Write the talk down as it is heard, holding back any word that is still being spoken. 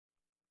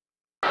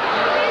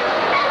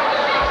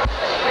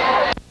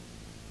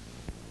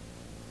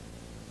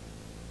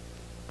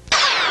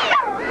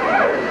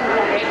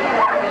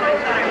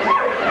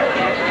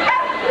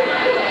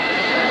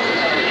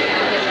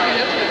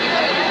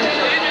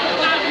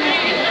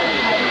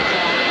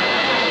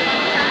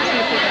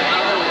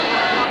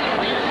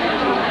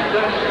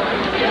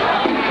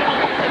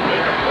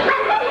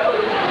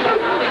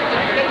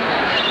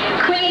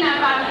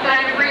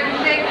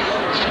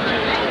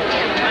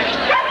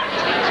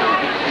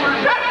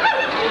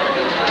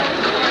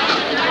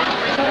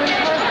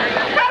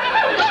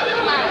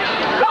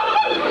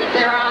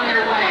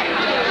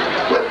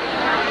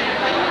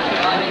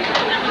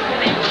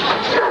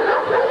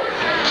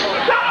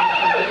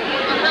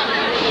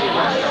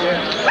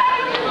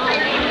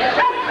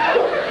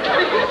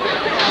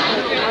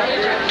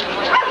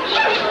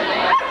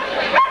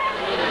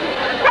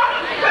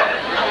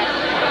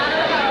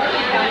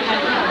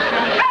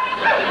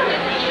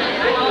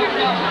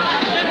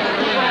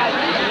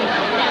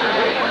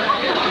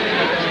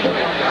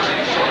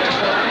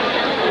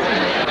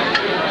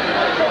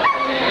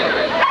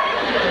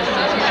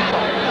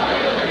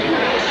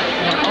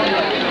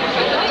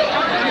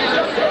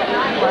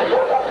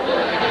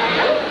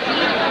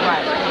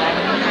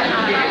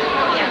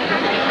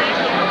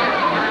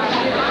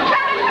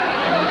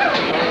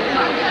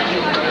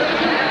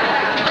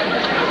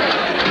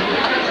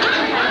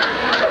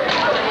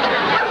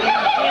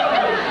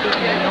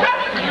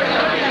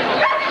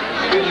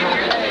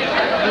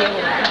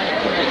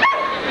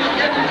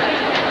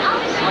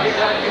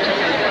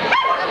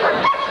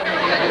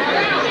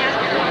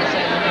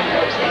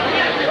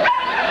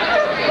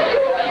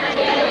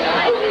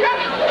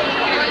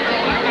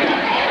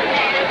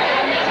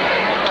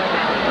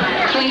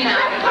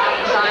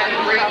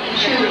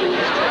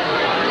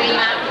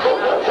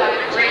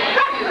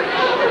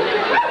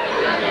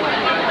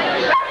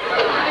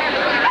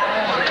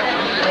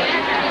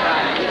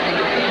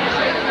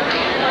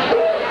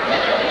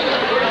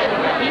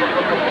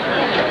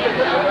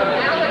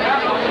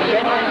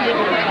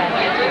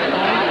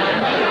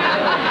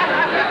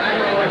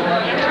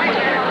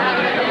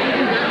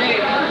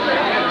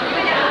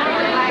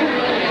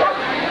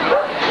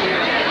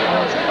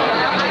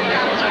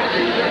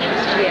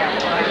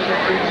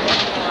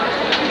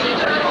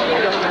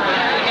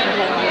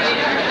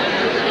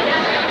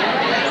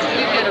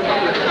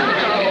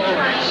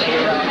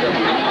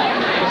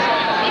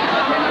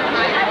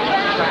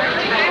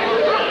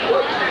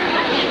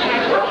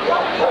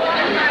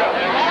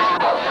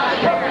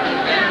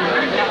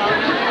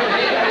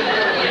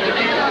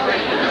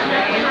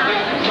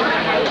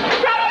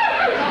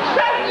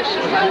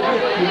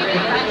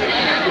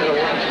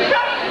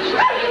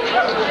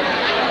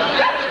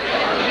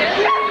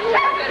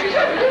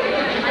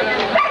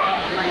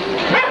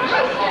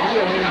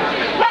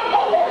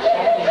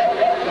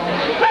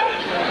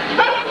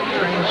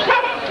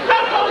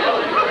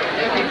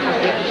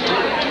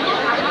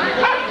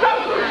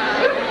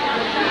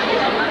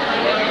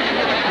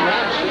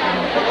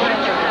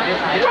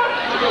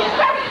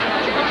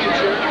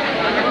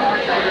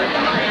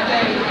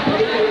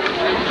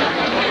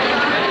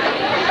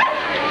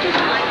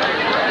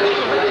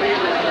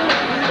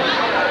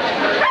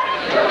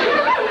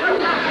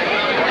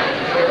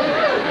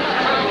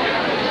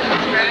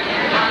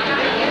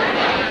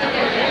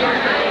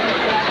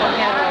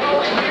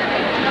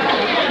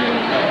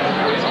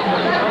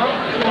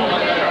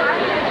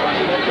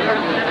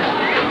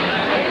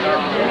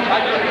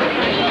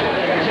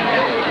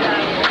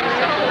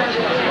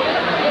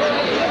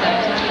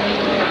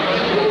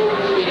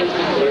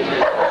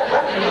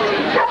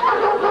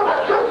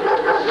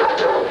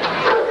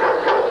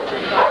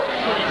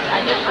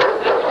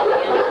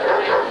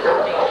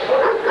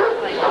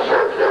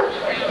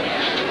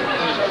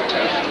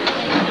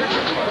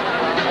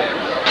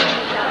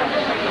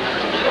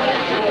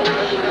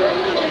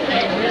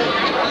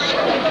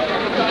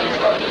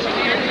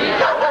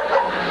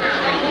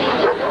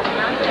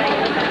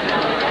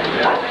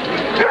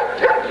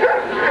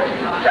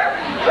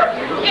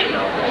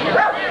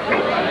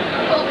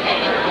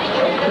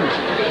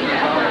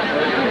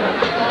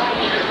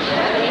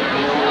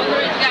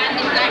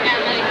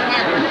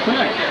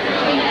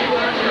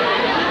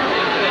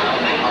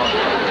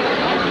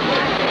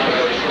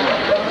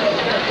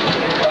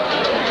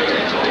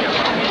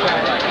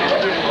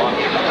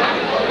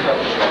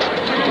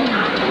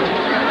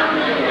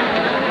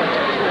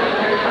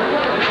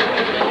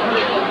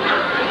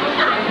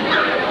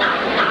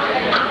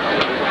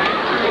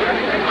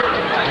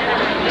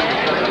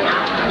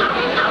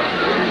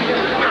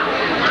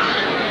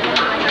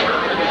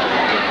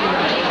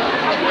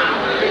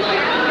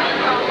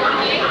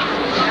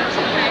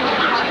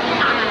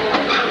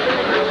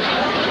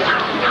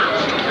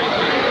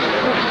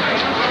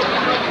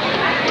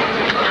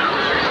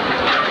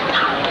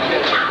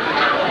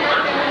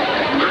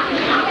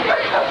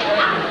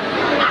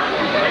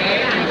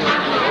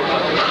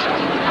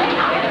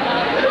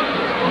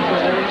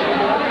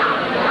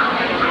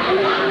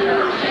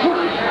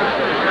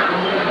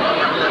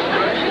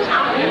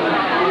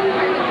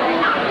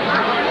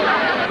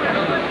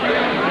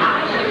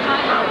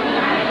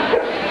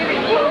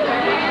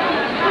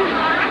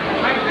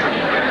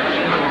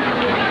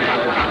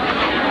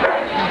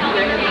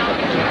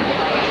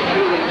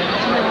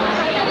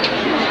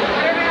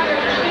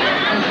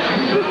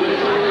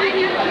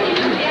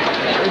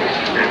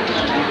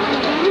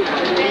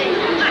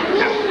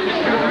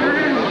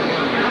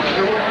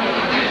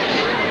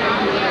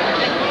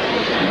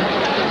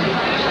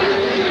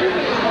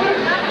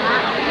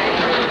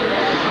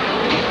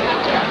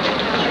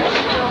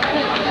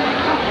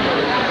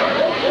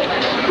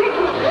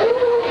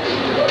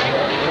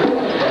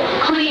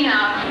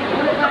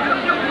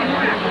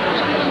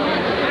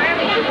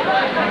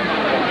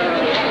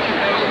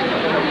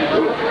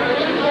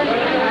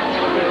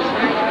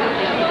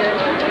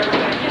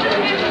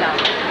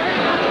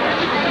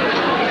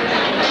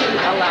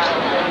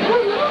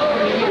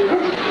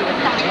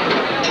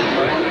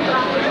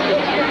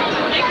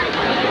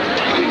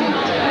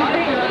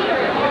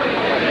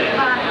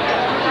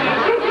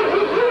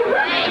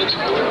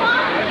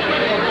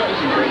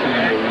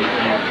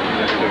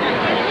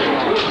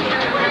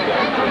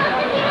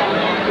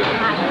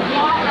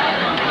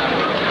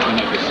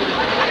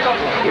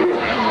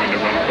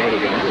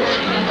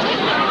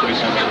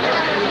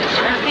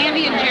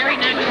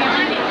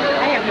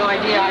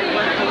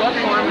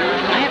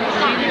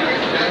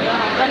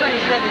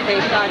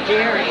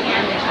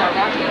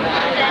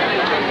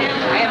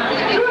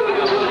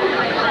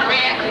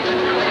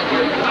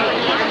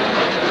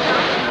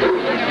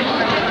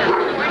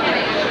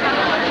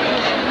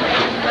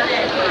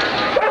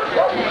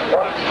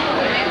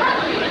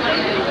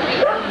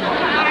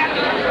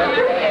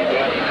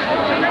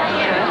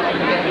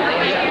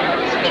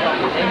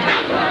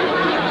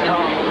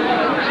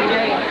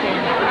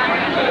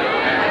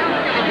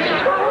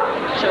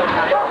Jodie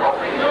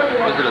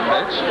Was it a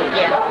bitch?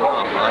 Yeah.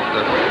 Oh, I'll have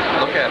to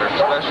look at her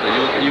especially.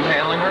 You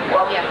handling her?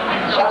 Yeah.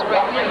 She's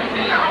pregnant.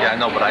 Yeah, I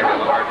know, but I have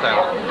a hard time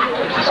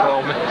at this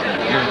moment.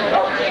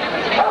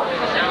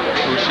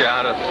 Who's she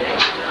out of?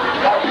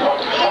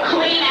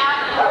 Clean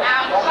up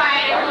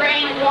outside of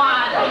ring 1.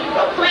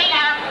 Clean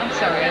up. I'm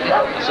sorry, I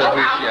didn't. So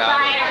who's she out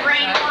Outside of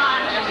ring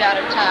 1. She's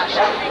out of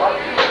Tasha.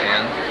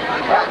 And?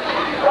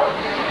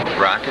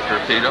 Rocket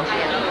torpedo?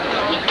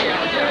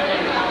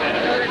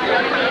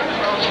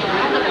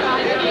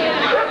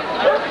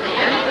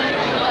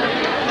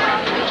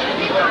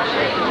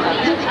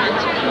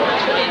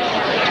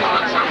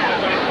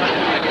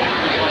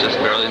 Just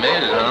barely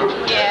made it, huh?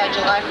 Yeah,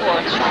 July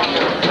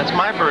 4th. That's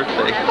my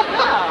birthday.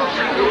 Wow.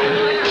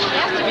 It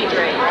has to be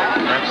great,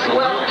 right?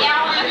 Will Absolutely.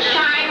 Ellen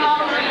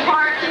Scheinel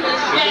report to the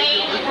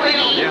stage,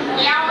 please?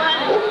 Yeah. Ellen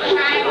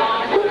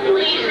Scheinel,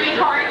 please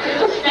report to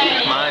the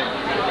stage. Mine.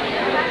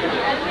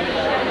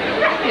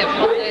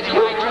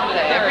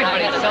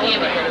 Everybody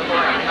celebrated.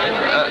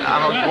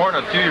 I was born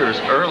a few years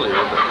earlier,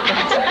 but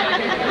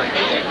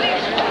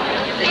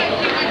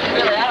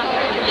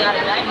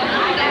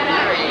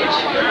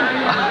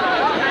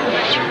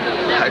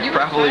I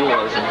probably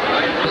wasn't.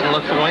 It was in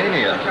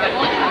Lithuania.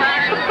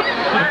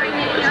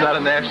 It's not a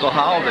national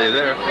holiday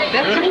there.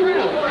 That's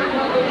true.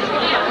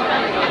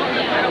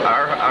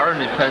 Our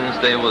Independence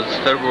Day was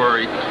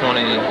February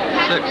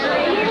 26th.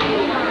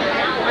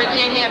 We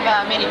can't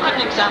have many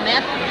picnics on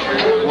that.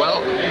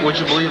 Well, would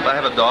you believe I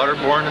have a daughter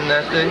born in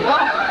that day?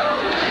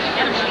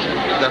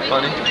 Isn't that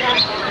funny?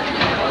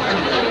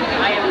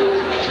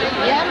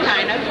 Yeah,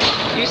 kind of.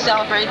 You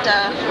celebrate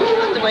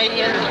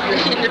Lithuanian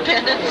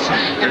independence.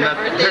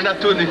 They're not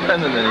too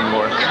independent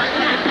anymore.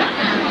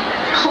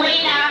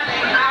 Clean up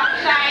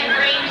outside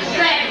ring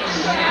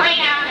 6.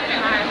 Clean up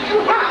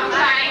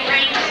outside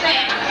ring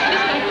 6.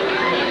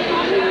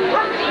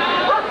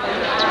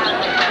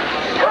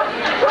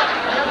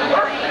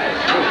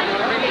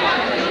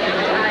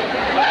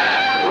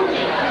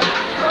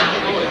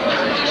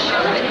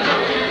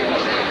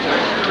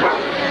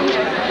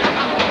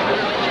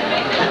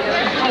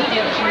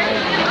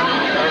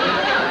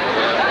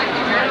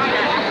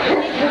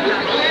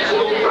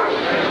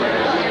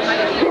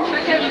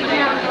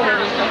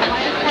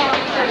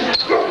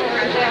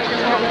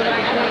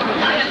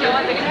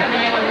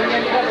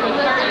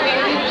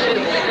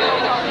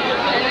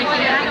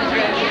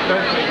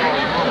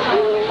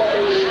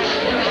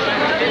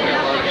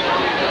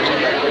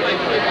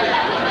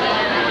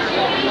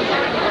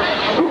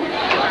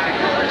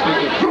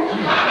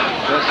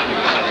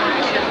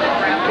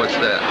 What's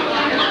that?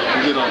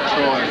 You get on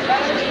toy.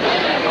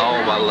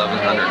 Oh, about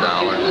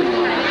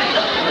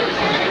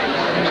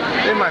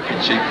 $1,100. They might be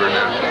cheaper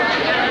now.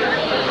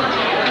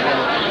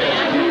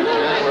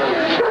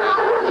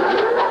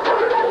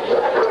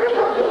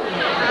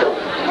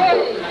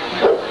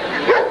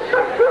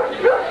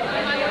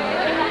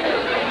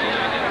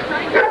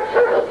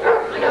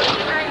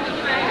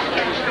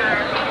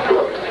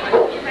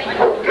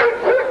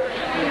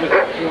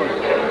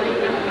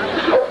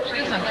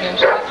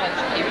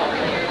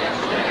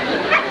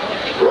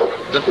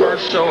 The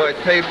first show I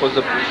taped was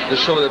the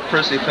show that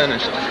Prissy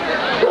finished.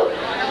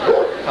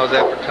 How's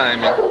that for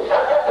timing? Is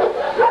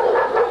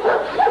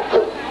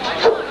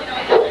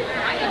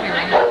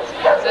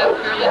that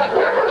fairly new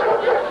character?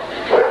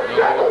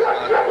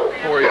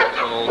 4 years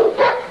old,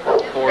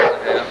 4 and a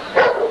half.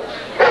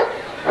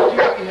 Would you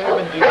be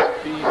having to be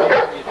making a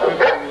trip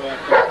to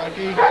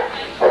Kentucky? I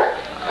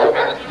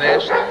mean, it's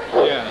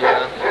national? Yeah.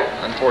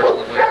 Yeah,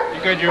 unfortunately.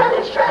 You got your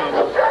wish coming.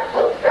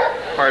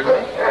 Pardon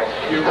me?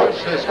 Your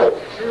wish has come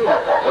true.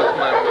 What's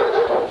my wish?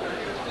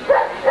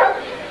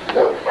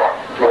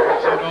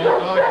 It's an old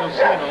dog, you'll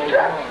see an old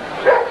dog.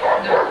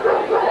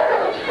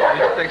 Did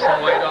you take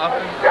some weight off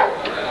him?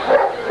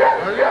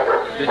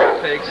 Did you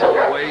take some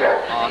weight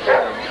off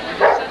him?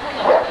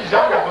 He's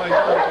on about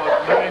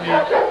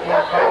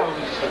 94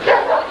 pounds.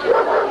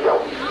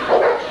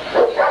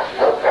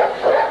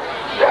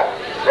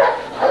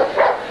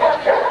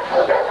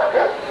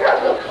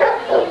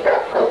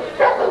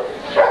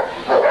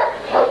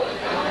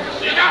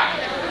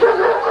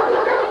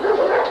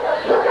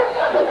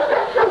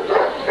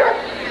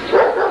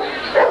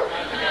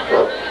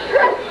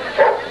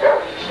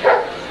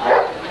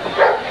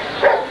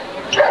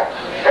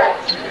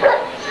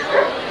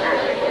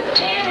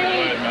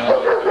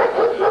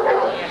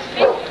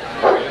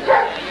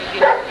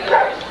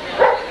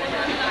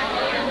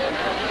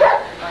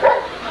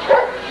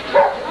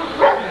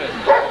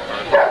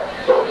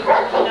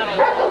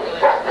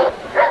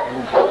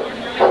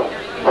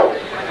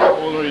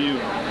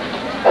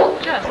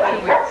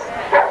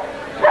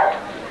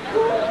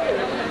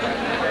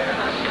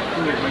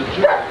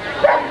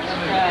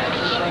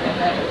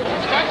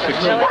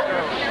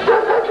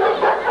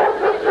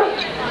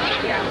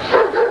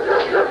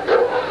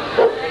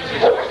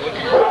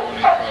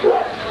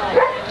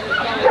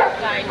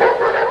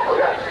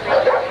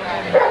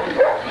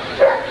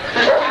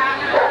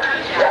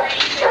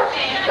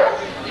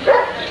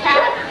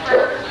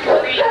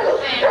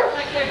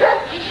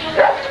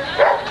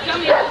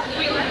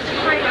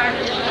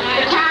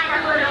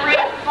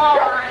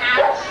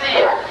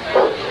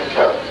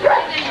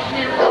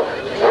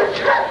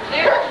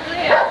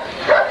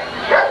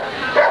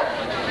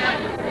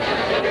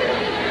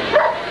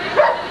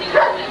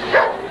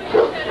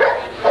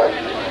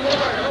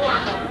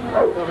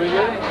 Over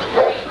here.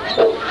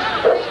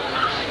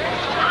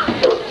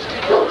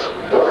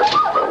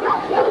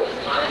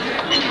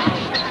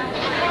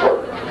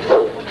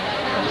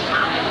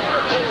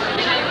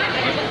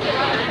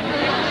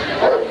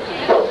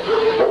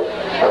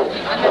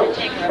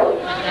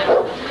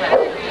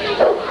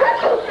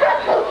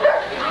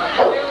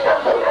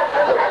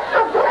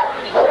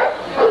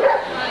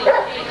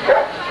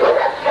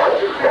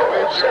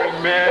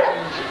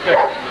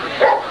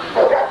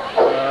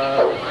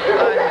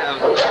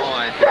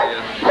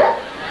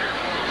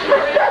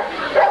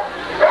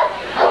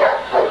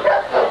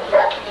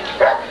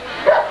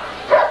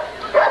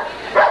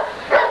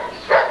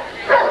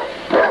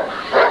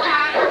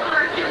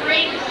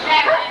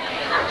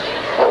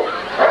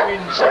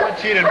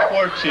 And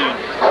 14.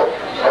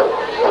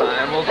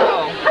 Time will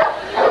tell.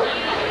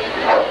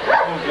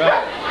 Oh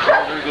God,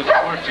 there goes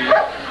 14.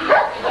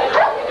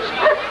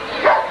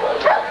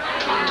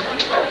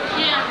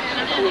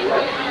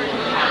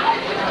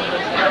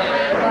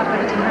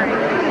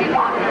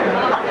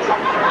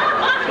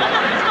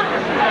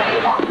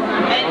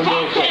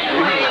 Attention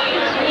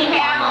please, we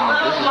have a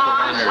little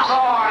lost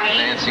boy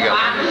Nancy got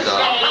on the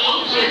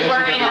stage. He's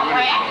wearing a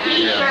black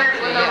t-shirt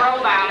with a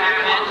robot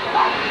on it.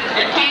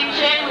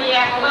 Attention, we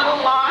have a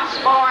little lost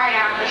boy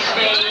on the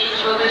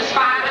stage. Will his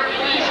father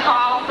please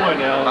call? If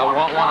I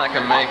want one, I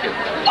can make it.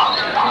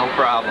 No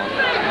problem.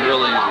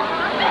 Real easy.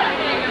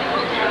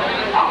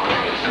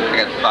 I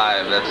got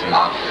 5, that's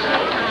enough.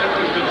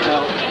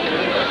 Now,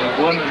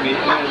 one of me,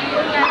 and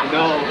you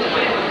know,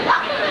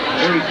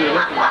 very good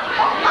looking,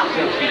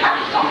 except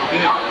he's too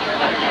big.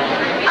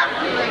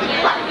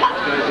 This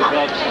guy's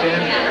about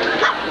 10.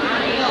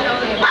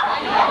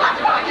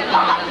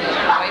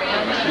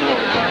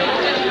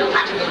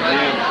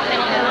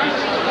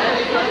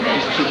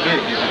 He's too big.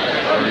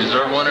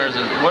 Reserve winner is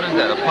what is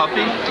that? A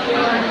puppy?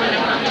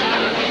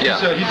 Yeah.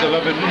 He's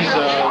 11.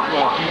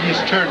 Well, he's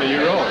turned a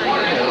year old.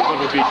 Yeah, it's going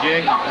to be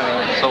Yankee.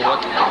 So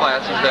what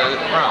class is that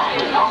from?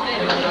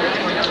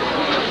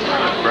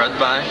 Bred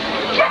by?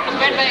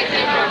 Bred by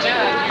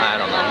I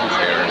don't know. Who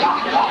cares?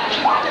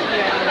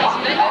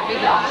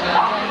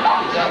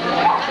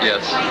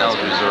 Yes, that was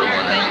reserve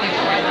winner.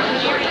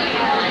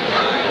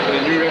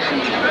 And you're asking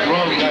the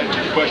wrong guy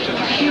two questions.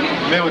 The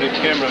man with the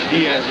camera,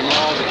 he has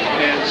all the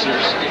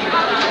answers.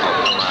 Oh,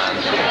 come on.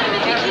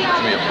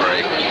 Give me a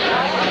break.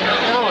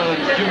 No, I'm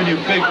giving you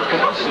big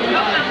publicity.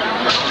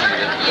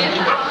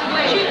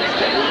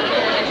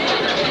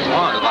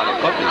 Oh, a lot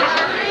of puppies.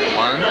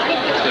 1,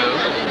 2,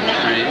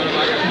 3,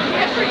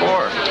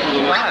 4,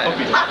 5.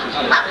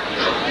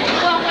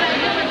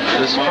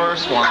 This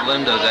first one,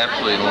 Linda's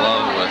absolutely in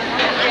love with.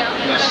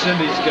 Now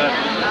Cindy's got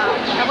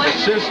a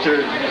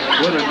sister,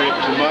 what a name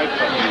to my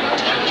puppy.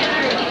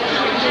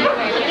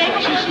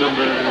 She's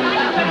number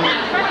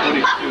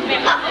 22.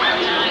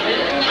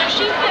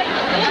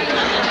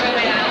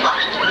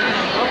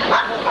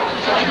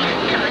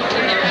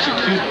 She's a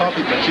cute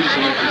puppy, but she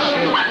doesn't make the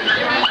show.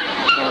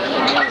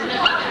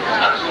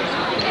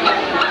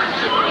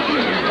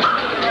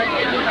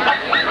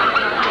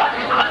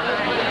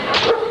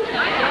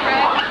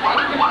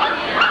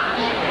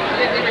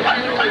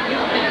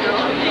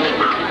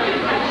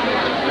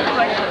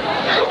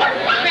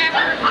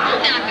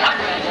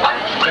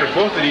 Hey,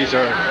 both of these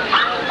are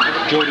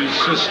Jodie's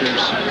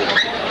sisters.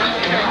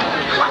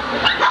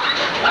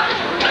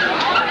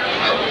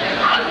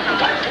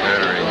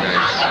 Very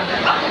nice.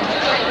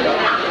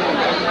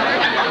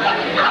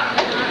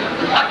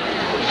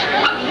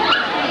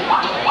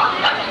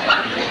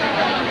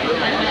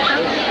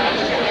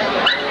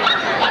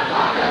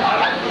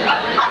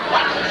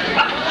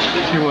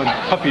 She won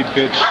puppy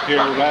bitch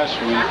here last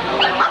week.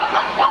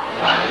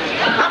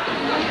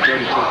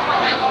 Jodie took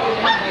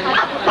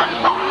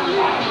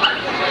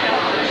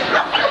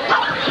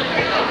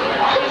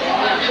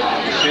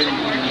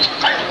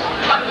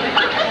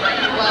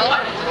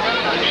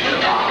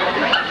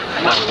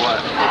Like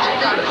what?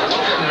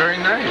 Very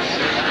nice.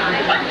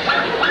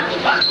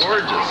 It's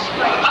gorgeous.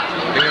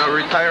 You're gonna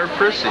retire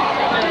Prissy.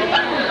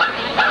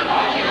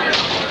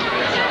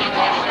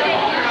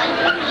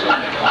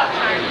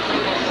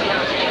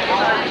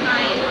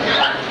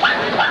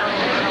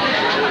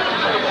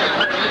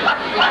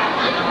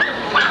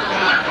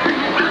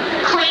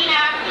 Clean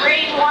up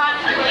grade 1,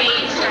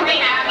 please.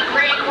 Clean up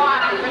grade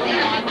 1.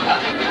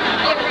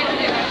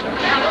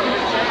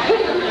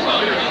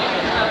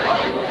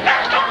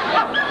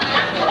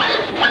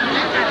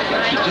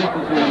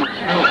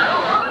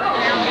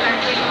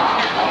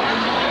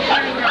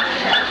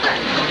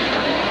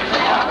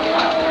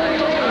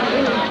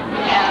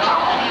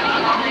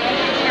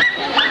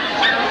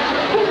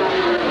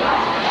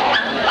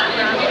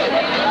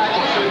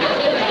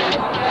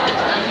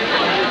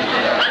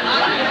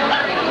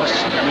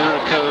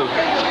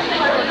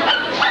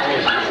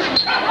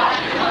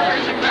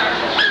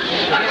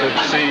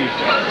 Let's see.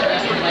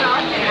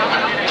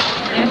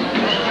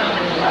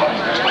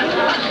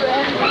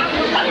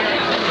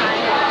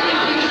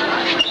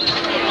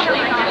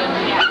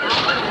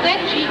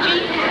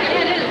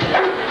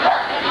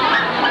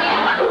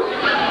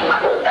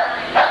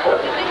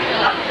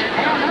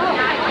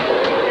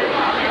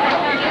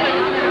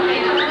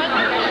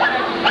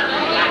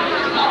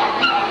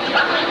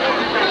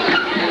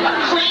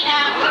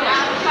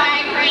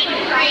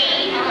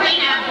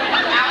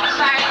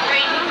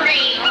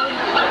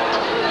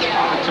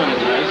 That's only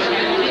nice.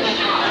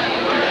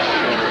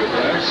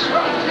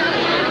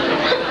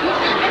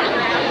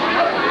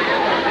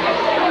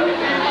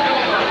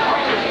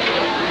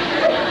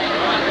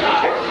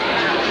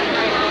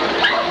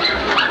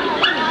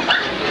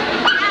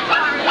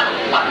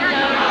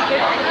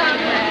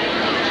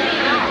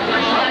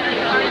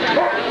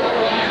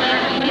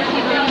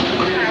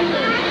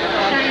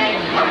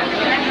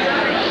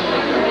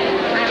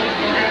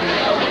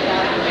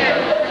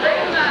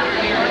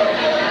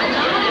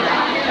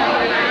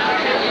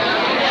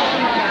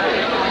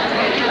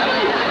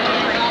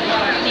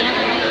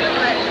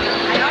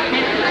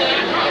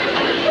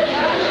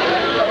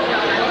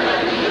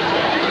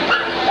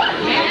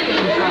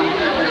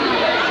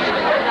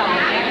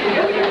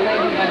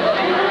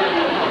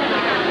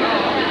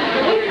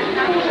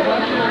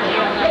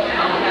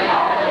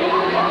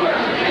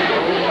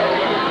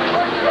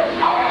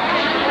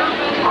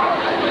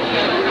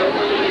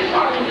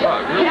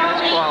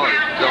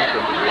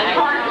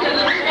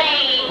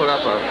 Put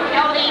up a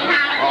Jodie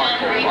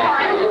Houghton,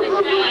 report to the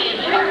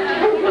stage.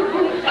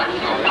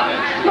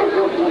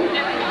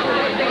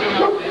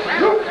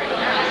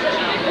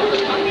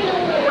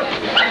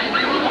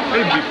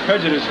 Maybe be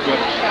prejudiced, but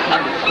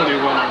pretty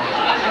well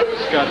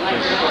it's got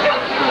this.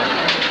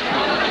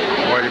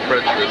 Why are you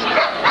prejudiced?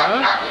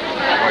 Huh?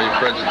 Why are you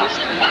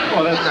prejudiced?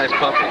 Oh, that's a nice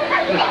puppy.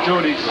 That's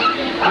Jodie's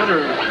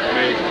litter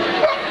mate.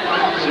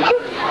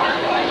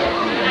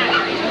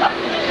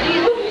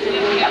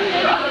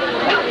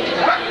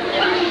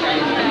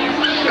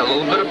 Got a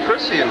little bit of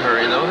Prissy in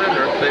her, you know that, in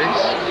her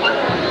face?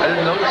 I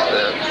didn't notice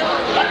that.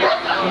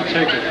 Don't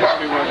take it. Let's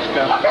see what it's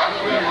got.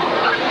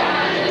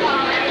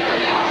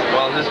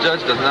 Well, his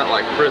judge does not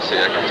like Prissy,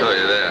 I can tell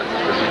you that,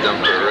 because he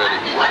dumped her already.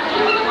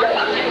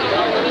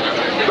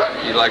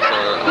 He likes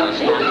a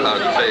storm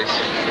cloud face.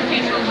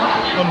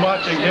 I'm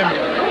watching him.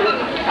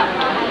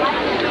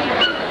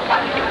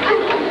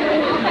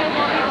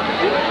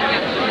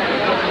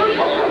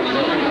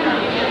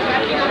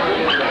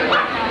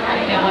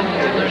 Yeah, I'm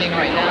learning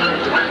right now.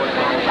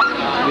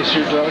 This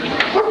your dog? I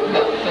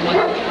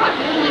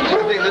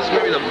think this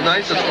may be the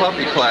nicest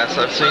puppy class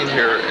I've seen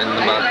here in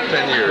about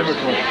 10 years. Number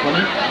 20?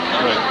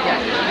 Right.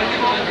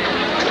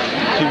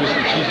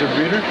 She's a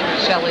breeder?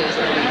 Shelley is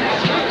the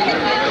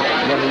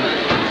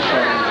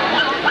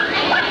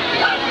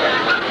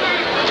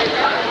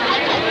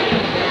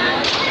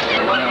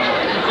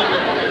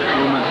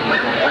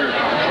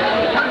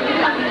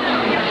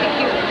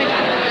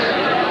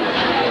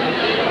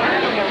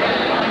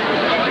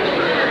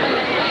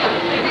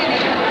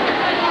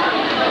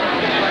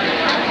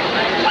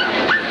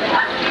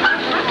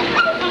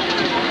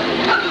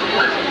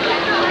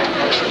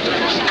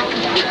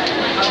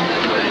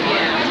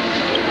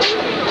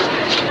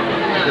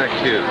Isn't that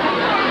cute?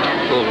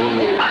 Little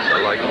woo-woos.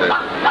 I like that.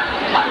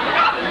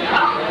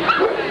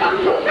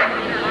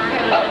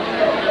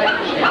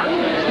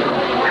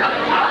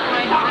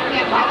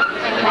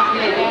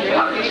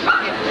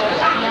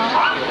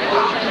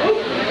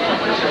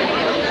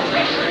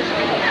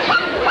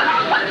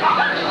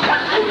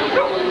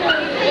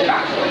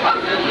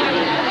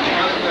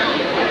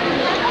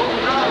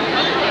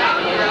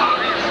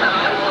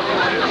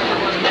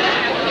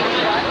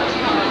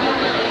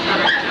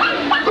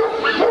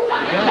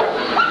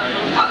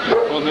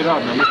 Hold it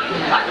out, remember?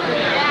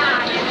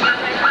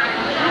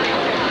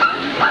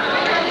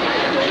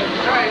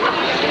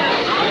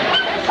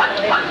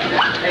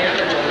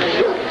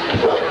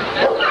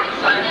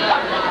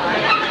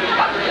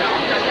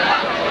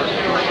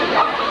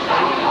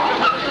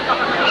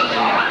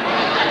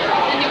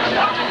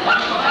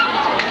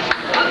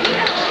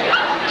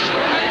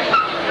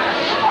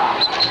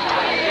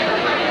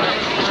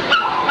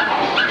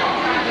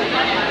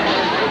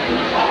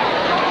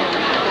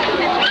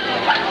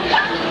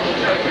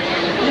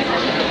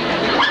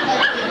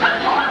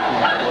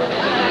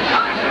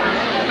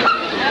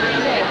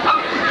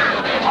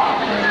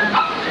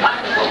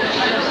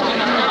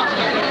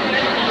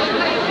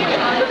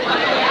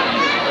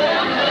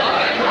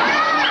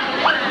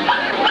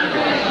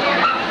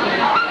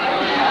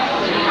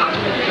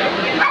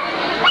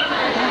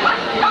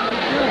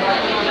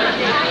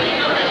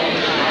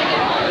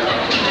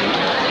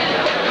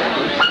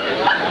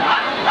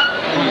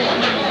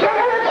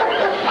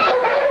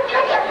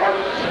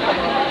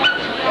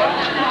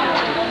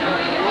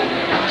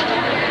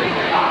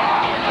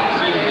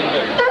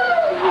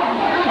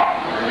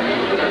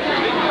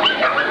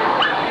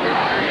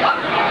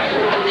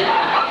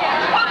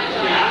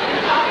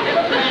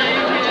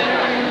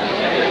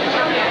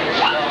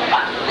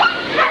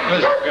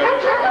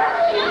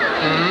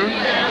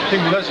 I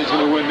think Leslie's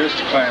going to win this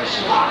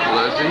class.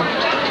 Leslie?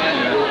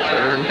 Yeah. Is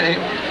that her name?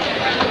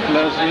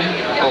 Leslie.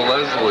 Oh,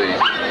 Leslie.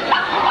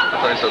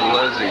 I thought I said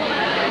Leslie.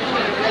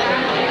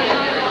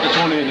 It's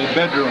only in the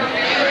bedroom.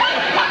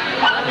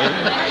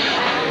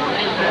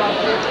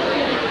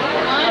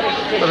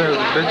 Whatever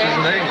the bitch's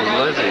name was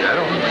Leslie. I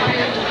don't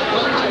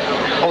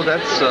know. Oh,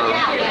 that's, oh,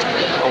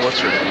 what's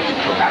her name? She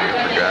told me, I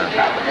forgot.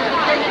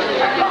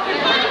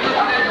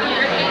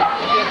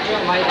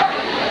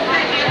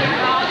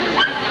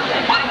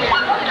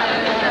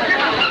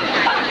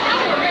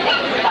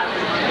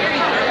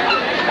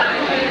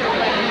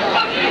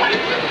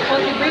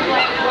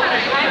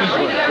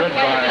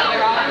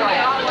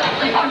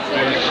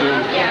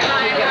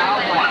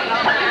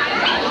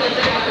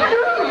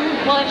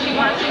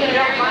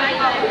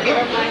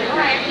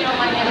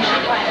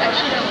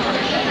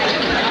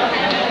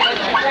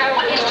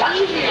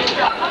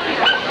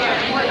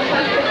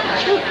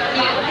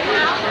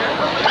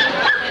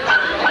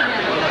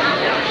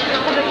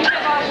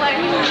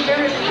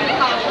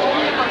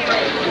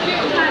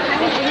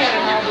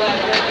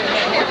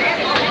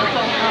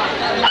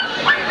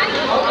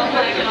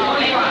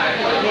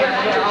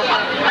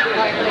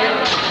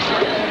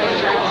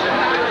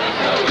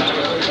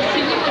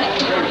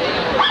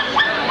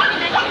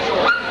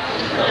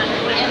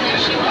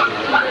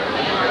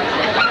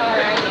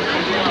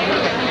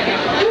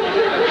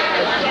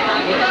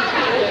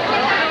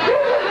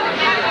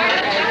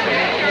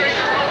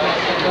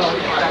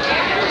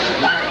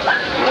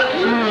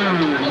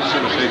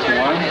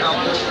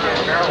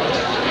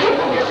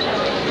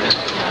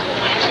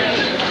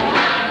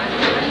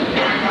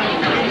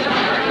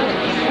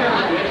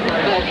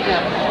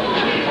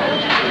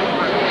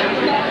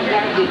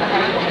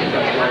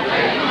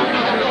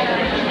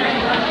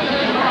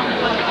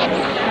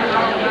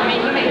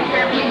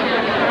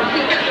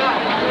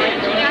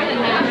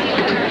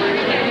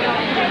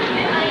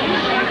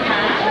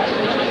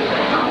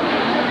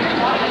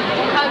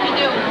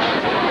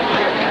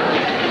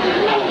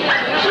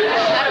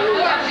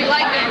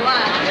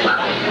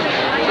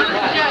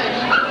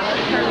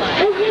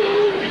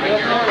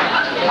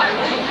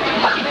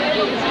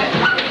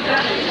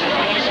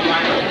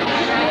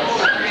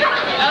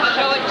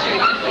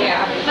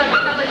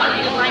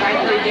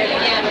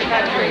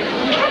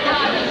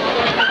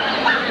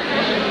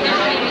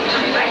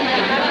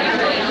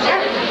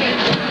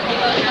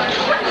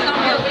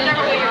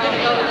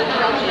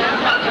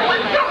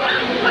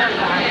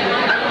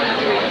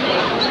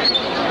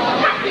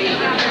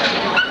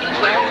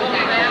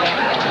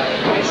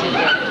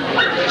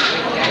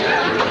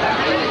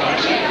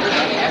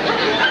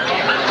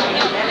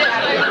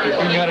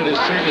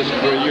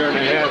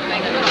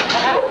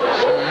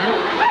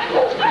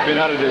 Been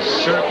out of this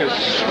circus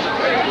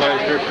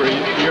life here for a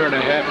year and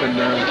a half, and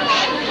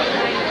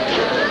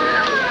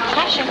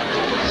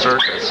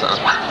Circus, huh?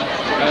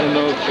 I don't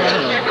know,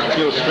 it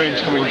feels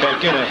strange coming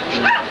back in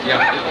after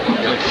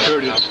a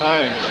period of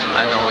time.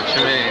 I know what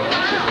you mean.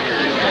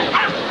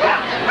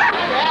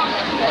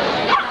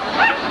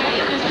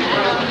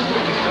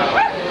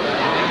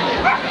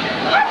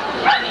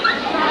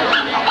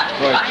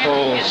 So I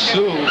told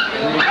Sue,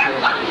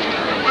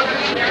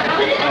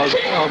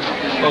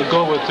 I'll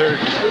go with her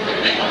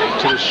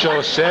to the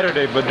show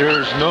Saturday, but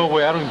there's no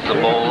way. I don't. The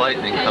bowl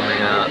lightning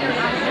coming out.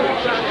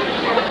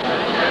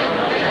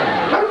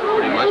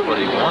 Pretty much what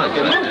he wants.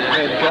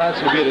 And God's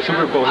gonna be at the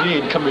Super Bowl. He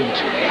ain't coming.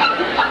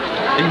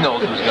 He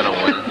knows who's gonna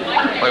win.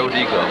 Why would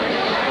he go?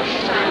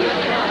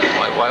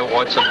 Why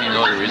watch something you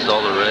know the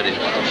result already?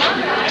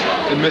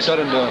 And miss out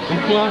on the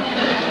hoopla?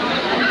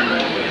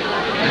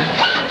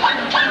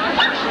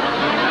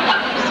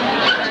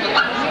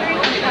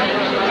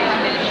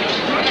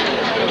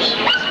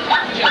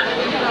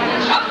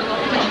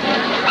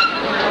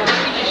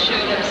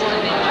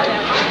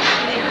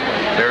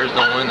 Bears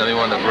don't win, they'll be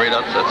one of the great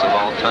upsets of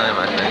all time,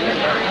 I think.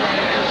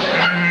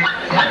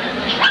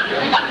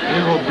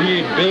 It will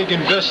be a big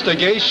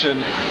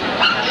investigation.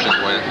 Should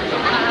win.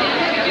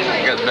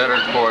 You got better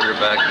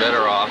quarterback,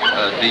 better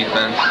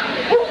defense.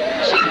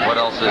 What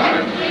else is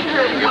there?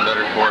 You get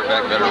better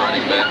quarterback, better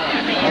running back.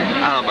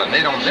 I don't know, but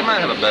they might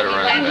have a better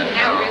running back.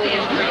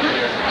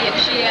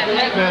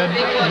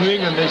 Man, New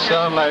England, they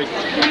sound like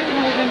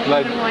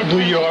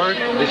New York.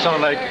 They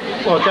sound like,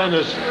 well, then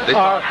there's They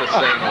talk the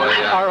same way.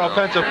 Yeah. Our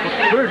offensive,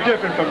 we're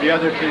different from the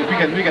other teams. We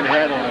can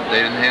handle them.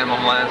 They didn't handle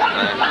them last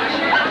time.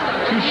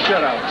 2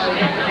 shutouts.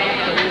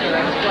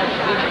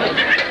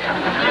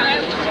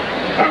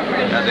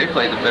 Yeah, they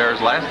played the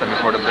Bears last time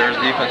before the Bears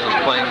defense was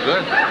playing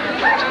good.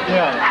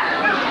 Yeah.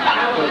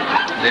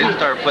 They didn't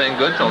start playing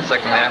good till the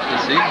second half of the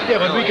season. Yeah,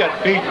 but really. we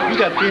got beat. We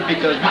got beat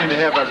because we didn't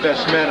have our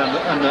best man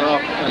on the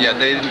offense. Yeah,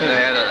 they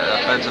had an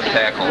offensive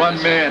tackle.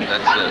 One man.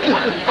 That's it.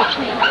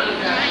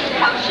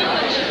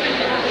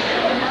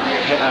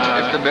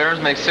 If the Bears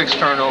make 6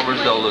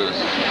 turnovers, they'll lose.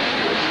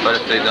 But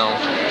if they don't,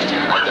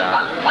 I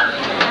doubt it.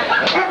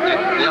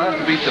 They'll have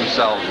to beat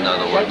themselves, in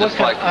other words. What Just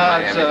like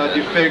kind of odds Miami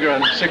do you figure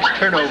on 6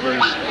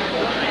 turnovers?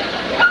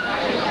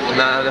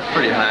 Nah, that's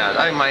pretty high.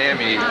 I think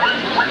Miami,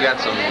 you got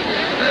some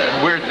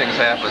weird things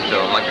happen to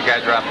them. Like a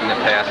guy dropping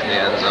the pass in the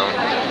end zone.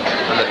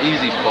 On the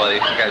easy play,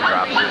 the guy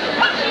drops it.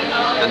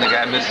 Then the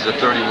guy misses a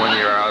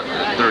 30-yard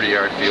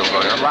field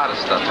goal. A lot of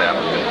stuff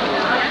happens.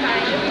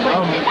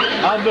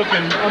 I'm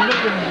looking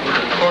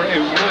for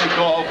a really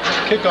golf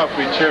kickoff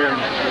return.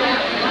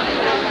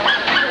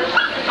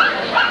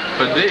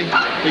 Could be.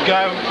 The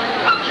guy,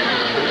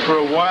 for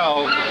a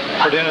while,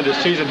 for the end of the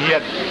season,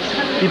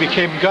 he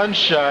became gun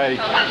shy,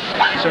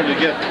 started to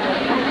get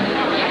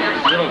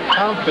a little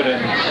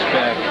confidence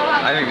back.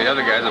 I think the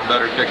other guy's a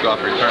better kickoff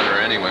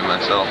returner anyway,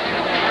 myself.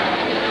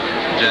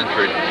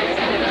 Gentry.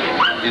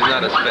 he's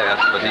not as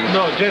fast, but he's...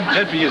 No,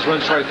 Denby just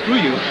runs right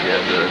through you. Yeah,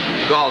 the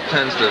Gaul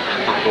tends to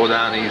go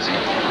down easy.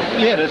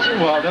 Yeah, he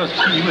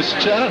was,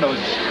 I don't know,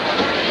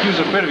 he was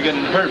afraid of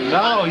getting hurt.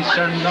 Now he's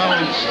starting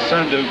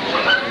to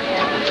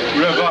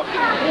rev up.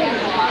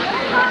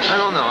 I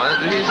don't know.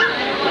 He's,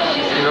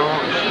 you know,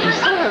 he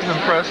still hasn't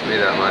impressed me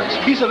that much.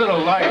 He's a little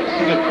light.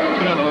 He's going to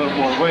put on a little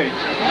more weight.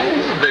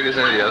 He's as big as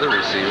any of the other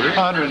receivers.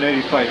 185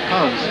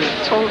 pounds.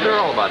 So they're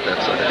all about that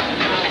size.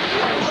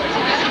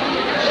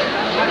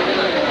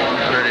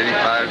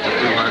 185 to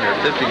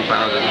 200. 15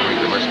 pounds doesn't make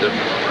that much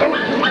difference.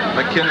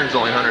 McKinnon's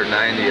only 190,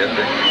 I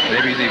think.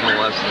 Maybe he's even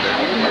less than that.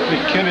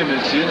 McKinnon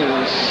is in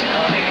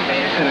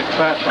a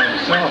class by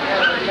himself.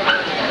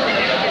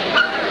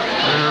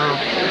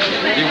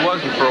 He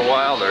wasn't for a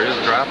while there. He was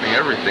dropping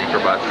everything for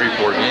about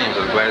 3-4 games. I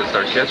was glad to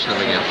start catching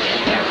him again.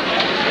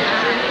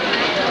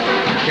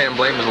 Can't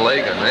blame his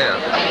leg on that.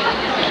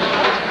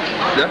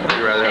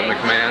 Definitely rather have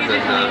McMahon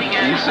than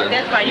Eason.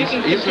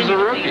 Eason's a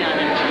rookie.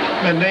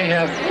 And they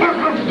have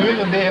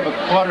a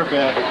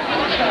quarterback.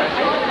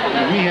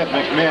 And we have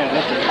McMahon.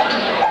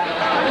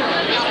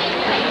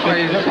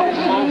 He's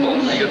mobile.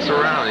 He gets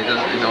around. He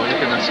doesn't, you know, he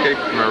can escape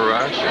from a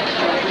rush.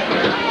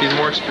 He's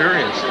more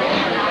experienced.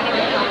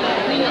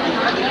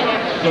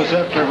 Because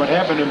after what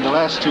happened in the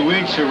last 2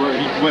 weeks, or where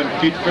he went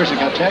feet first and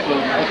got tackled,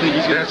 I think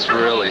he's. That's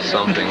really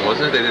something,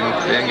 wasn't it? They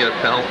didn't get a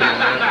penalty in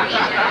that.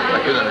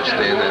 I couldn't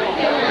understand that.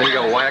 Then he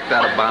got whacked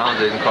out of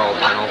bounds. They didn't call a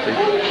penalty.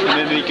 And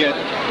then he got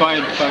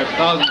fined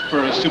 $5,000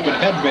 for a stupid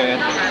headband.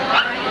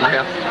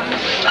 Yeah.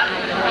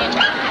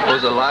 It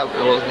was a lot.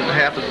 It wasn't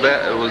half as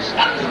bad. It was,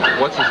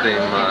 what's his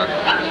name?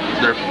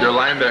 Their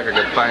linebacker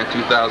got fined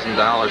 $2,000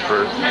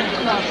 for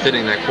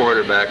hitting that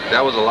quarterback.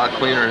 That was a lot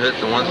cleaner hit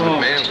than ones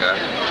McMahon got.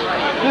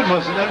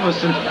 That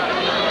wasn't.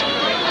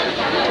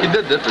 He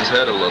did dip his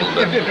head a little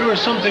bit. If there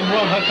was something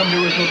wrong, how come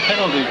there was no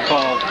penalty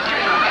called?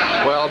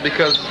 Well,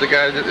 because the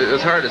guy,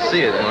 it's hard to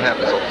see it, and it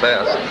happened so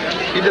fast.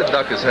 He did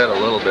duck his head a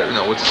little bit. You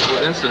know, with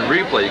instant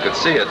replay, you could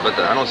see it, but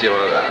I don't see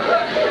what.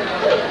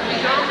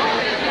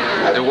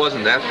 It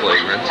wasn't that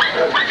flagrant.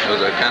 It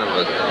was a kind of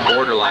a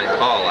borderline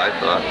call, I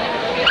thought.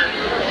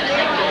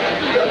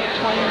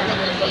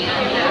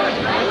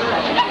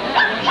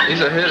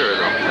 He's a hitter,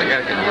 though. That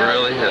guy can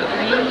really hit.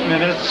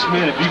 Man,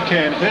 if you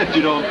can't hit,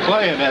 you don't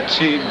play in that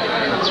team.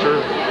 That's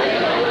true.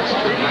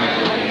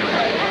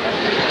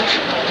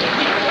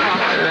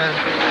 Yeah.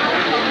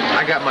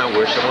 I got my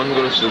wish. I wanted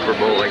to go to Super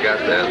Bowl. I got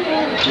that.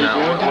 Now,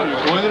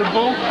 going to the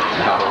bowl?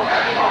 No.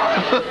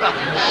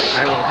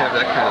 I don't have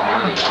that kind of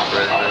money.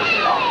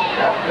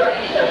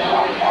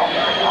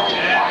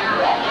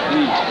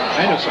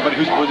 I know somebody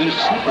who's going to the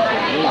Super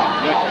Bowl.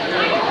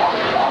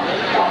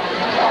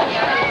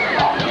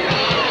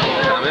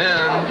 Come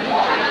in.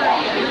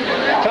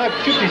 Type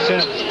 50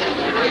 cents.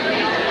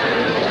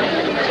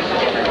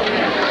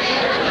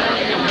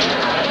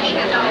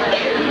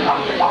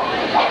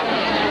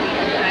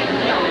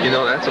 You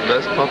know, that's the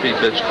best puppy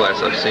bitch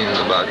class I've seen in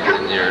about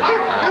 10 years. I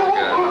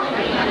forgot.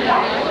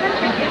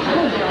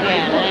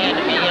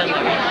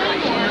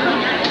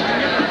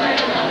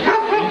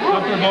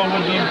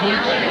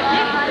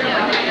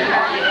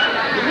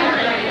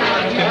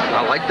 I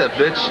like that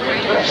bitch.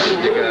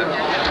 You got.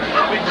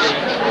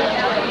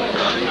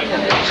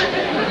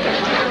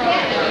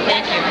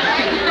 Thank you.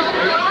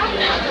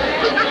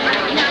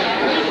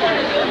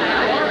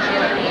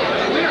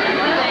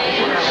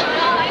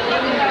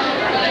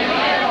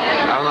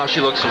 I don't know how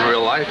she looks in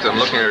real life. I'm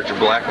looking at her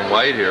black and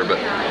white here, but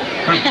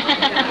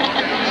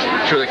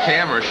through the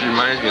camera, she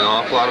reminds me an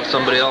awful lot of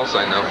somebody else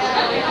I know.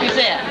 Who's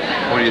that?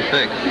 What do you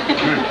think?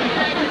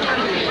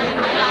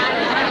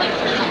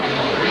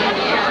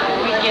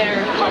 We get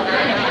her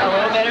a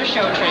little better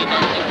show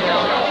treatment and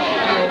we'll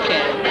do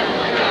okay.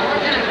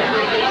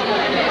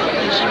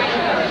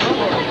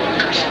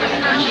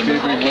 You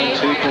favoring one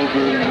tape over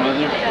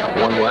another?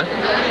 One what?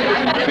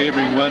 You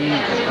favoring one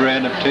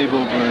brand of tape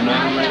over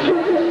another right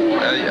now?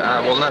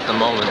 Well, not at the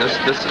moment. This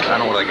is, I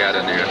don't know what I got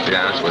in there, to be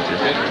honest with you.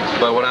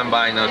 But what I'm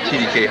buying now,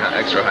 TDK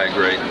extra high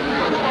grade.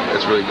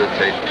 It's really good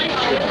tape.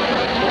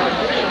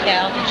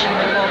 Al, did she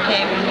move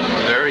okay?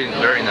 Very,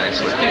 very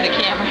nicely. Through the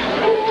camera.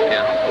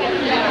 Yeah.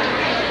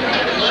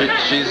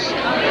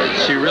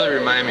 She really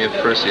reminded me of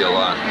Prissy a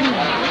lot.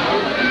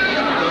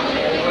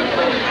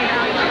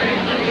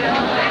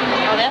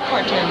 Oh, that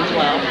portends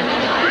well.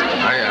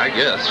 I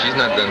guess she's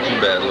not done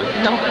too badly.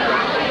 No.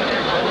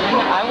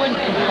 I wouldn't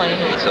complain.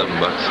 $7.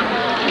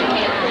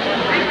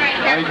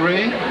 High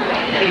grade?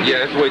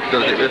 Yeah, if we wait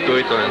till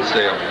it's on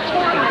sale.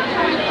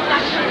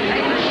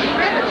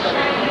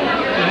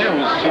 Yeah, it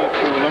was for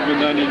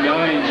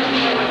 $11.99.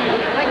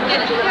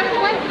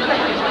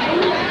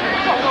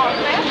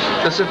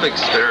 Pacific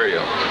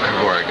Stereo,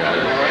 where I got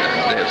it.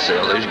 They have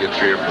sales. They usually get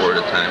 3 or 4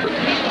 at a time, but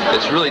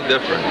it's really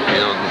different.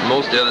 You know,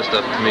 most of the other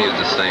stuff to me is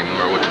the same, no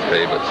matter what you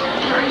pay. But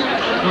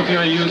the only thing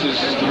I use is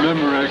the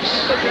Memorex.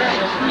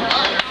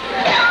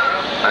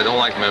 I don't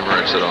like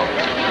Memorex at all.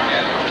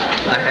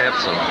 I have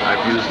some.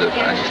 I've used it.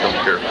 I just don't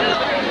care for it.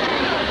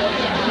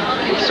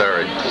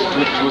 Sorry.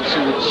 What's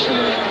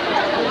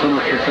from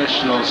a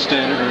professional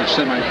standard or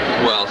semi?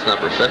 Well, it's not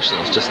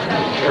professional. It's just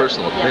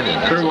personal opinion.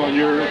 Very well,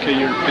 your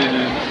opinion.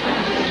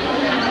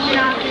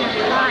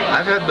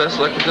 I've had best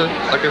luck with the,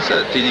 like I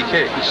said,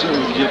 TDK. So do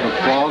you have a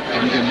fault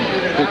you can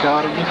pick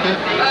out with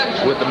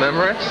it? With the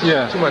Memorex?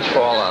 Yeah. Too much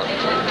fallout.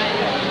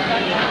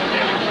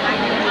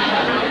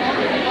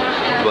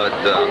 But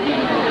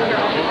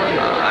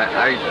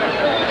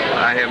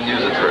I haven't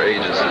used it for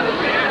ages.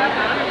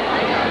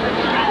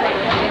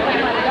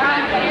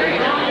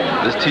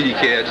 This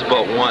TDK, I just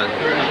bought one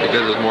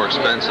because it was more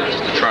expensive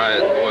just to try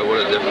it. Boy,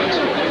 what a difference.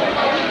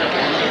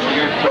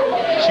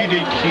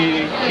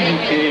 TDK,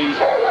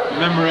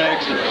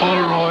 Memorex, and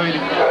Polaroid.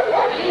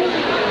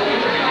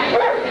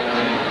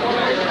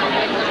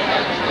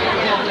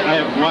 I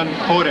have one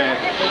Kodak.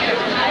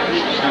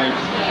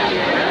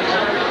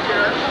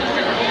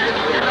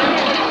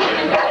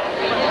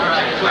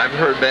 I've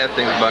heard bad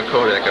things about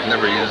Kodak. I've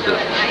never used it.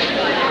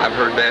 I've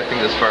heard bad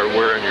things as far as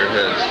wearing your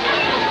heads.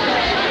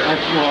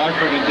 I've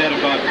heard that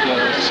about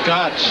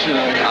Scotch.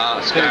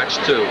 Scotch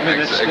too.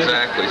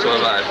 Exactly. So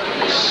have I.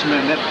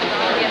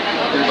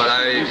 But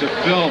I use a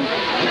film.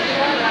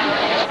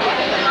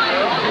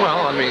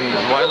 Well, I mean,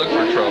 why look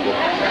for trouble?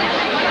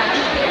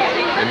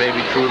 It may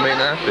be true, it may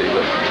not be.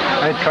 But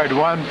I tried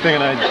one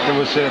thing, and it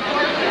was a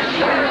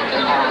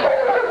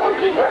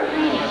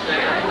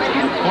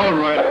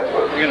Polaroid.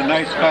 I got a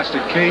nice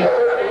plastic case.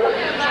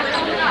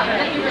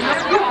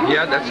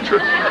 yeah, that's true.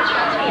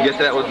 You get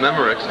that with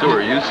Memorex too,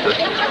 or used to.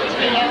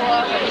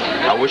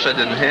 I wish I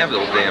didn't have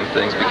those damn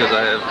things because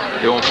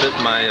they won't fit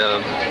my,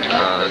 the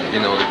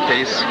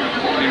case.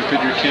 They don't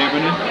fit your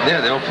cabinet?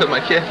 Yeah, they don't fit my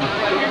cabinet.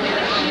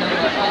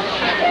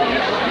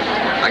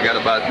 I got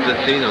about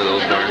 15 of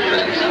those darn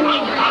things.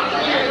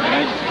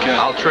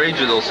 I'll trade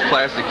you those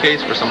plastic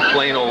case for some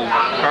plain old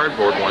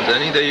cardboard ones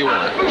any day you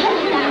want.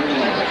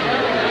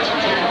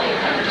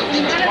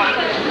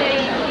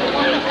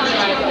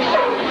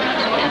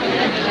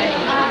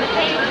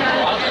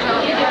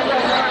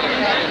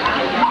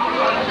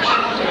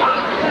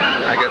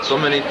 I got so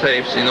many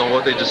tapes, you know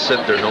what, they just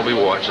sit there, nobody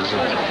watches them.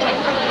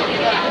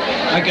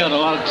 I got a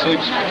lot of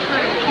tapes, a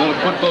lot of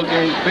football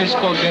games,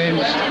 baseball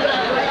games,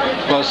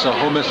 plus a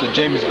whole mess of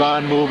James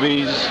Bond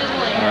movies.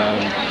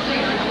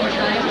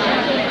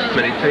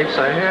 Many tapes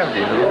I have,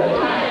 you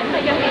know.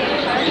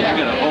 I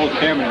got a whole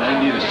cabinet, I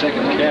need a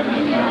second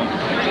cabinet now.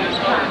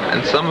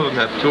 And some of them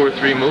have 2 or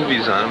 3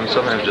 movies on them, and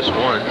some have just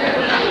one.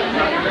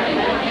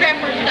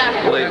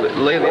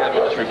 Lately I've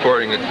been just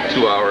recording at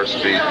 2-hour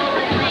speed.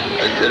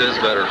 It is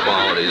better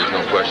quality, there's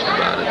no question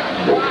about it.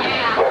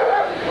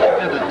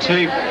 I got the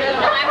tape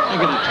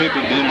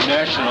at the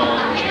International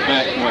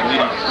back in,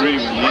 83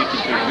 when the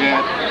Yankees took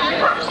that.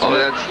 Oh,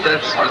 is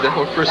that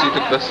where Prissy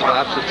took Best of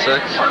Opposite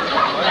Sex?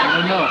 I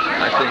don't know.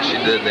 I think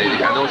she did in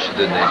 80. I know she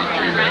did in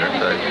 83, matter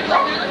of fact.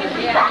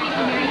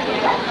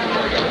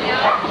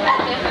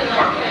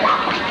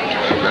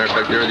 Matter of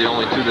fact, they were the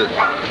only 2 that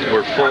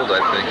were pulled,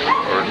 I think.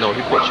 Or no,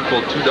 she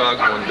pulled 2 dogs,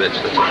 1 bitch.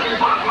 That's all.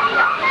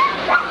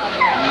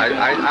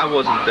 I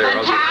wasn't there.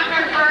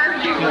 Photographer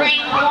to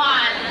bring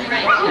one.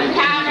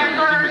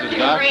 Photographer He was a to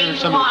doctor, bring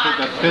somebody one. took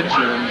that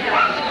picture and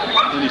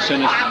then he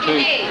sent us the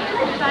tape.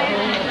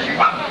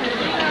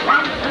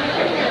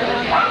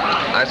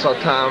 I saw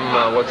Tom,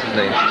 what's his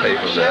name's tape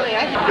of that.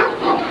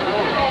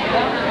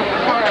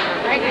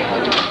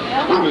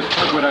 He was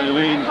with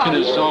Eileen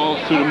Kennesaw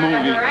through the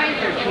movie.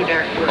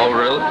 Oh,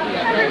 really?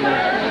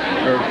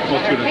 Or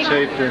through the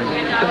tape.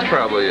 That's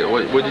probably it.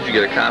 What did you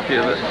get, a copy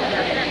of it?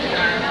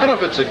 I don't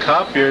know if it's a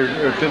copy or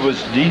if it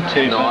was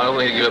D-tape. No, I don't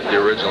think he gave up the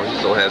original. He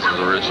still has his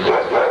original.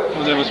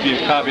 Well, that must be a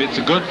copy. It's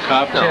a good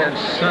copy. No.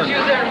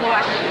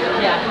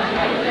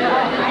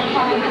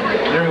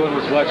 Everyone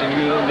was watching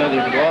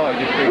another vlog.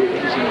 You figured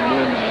it was going to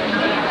win.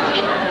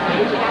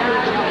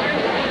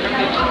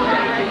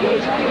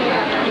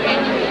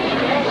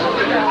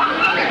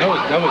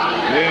 That was a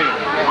big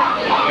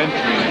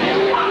entry.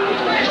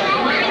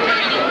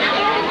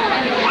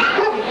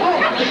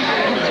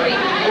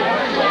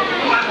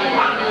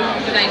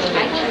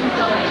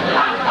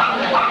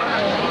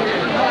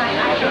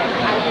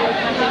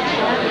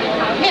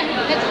 Yeah,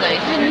 that's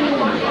nice.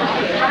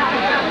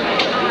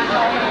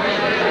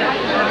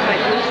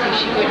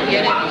 She wouldn't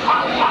get it.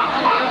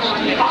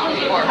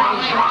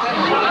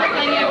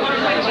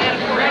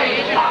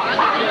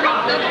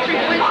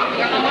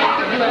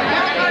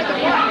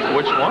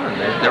 Which one?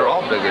 They're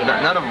all bigger.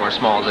 None of them are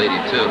small as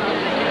 82.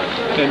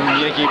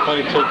 And Yankee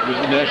probably took the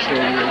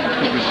national.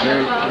 It was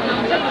very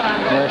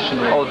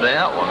national. Oh,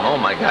 that one. Oh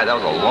my God, that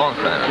was a long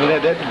time ago. Well,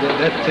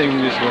 that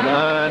thing just went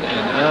on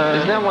and on.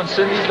 Isn't that one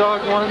Cindy's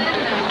dog one?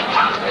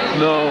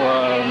 No,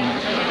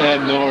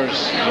 Ed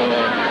Norris.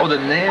 Oh, the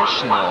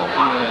National.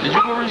 Yeah. Did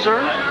you go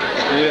reserve?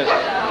 Yes.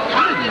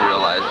 I didn't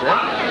realize that.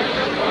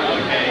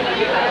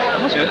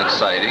 That must have been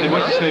exciting. It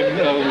was the same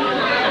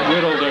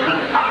Whittle there.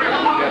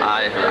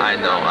 I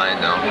know. I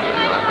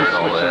heard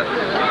all that.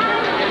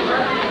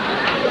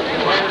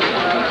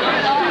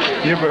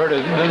 You ever heard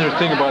another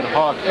thing about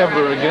Hawk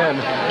ever again?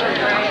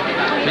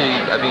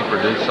 I mean,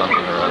 produced something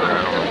or other.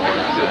 I don't know what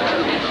it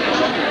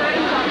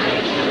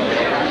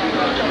is.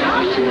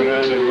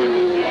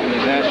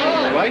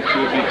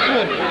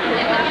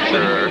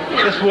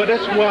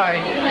 That's why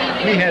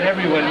we had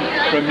everyone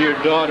from your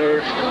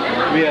daughter.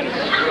 We had a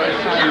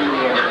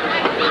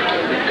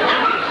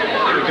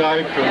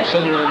guy from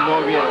Southern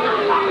Illinois. We had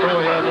a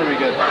pro handler. We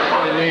got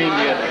Eileen.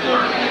 We had.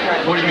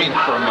 What do you mean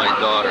from my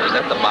daughter? Is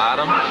that the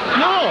bottom?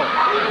 No.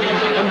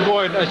 I'm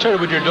going. I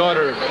started with your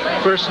daughter.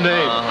 First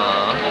name.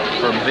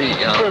 From V.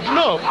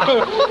 No.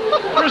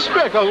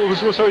 Respect. We'll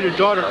start with your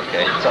daughter.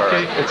 Okay, it's all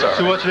right. It's all right.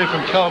 So what's her name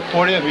from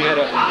California? We had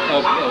a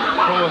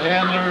pro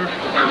handler.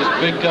 This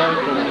big guy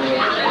from.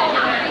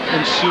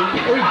 And Sue,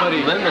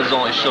 everybody. Linda's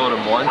only showed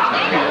him one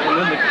time. Yeah,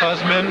 Linda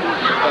Cosman,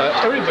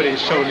 everybody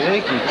showed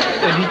Yankee,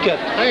 and he got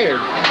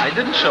tired. I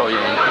didn't show you.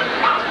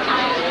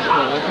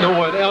 No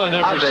one, Alan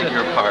never I said. beg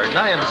your pardon.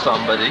 I am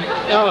somebody.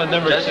 Alan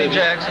never Jesse said.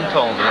 Jackson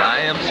told me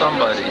I am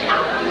somebody.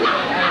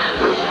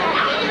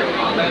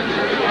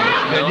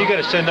 And you got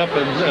to stand up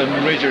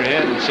and raise your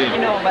hand and say. I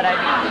know, but I.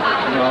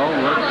 No,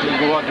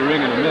 we'll go out the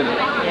ring in a minute.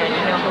 Yeah,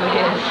 you know who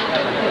it is.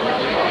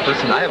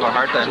 Listen, I have a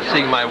hard time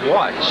seeing my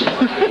watch.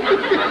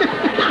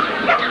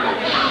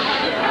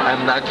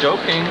 I'm not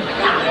joking.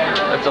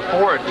 That's a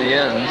 4 at the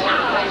end.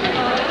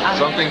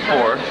 Something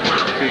 4.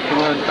 Okay,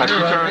 come on.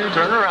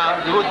 Turn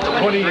around. Do it.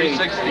 28.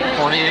 360.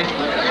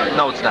 28.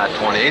 No, it's not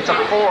 28. It's a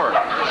 4.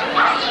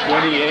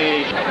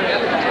 28.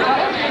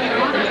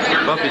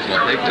 Puppy's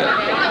gonna take that.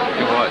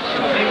 You watch.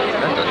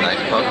 That's a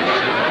nice puppy.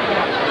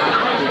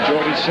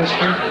 Jodie's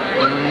sister?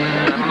 I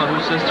don't know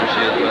whose sister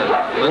she is, but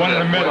Linda, One in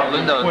the middle.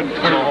 Linda went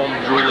home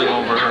drooling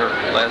over her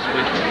last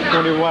week.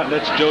 21.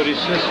 That's Jodie's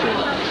sister.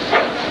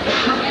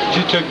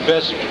 She took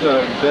best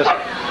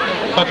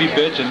puppy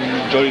bitch, and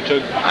Jodie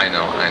took. I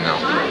know.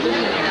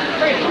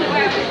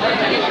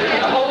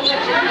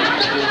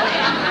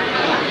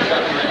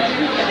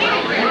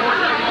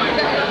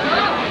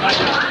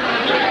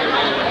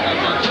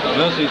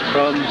 Leslie's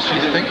problem.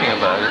 She's thinking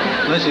about it.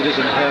 Leslie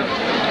doesn't have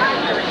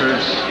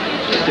hers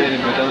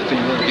standing, but other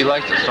things. He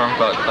likes a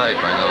strong-pot type,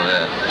 I know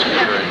that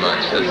very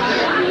much.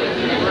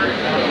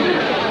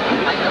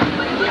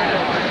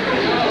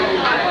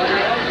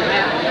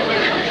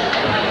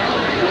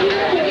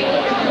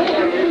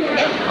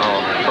 Oh,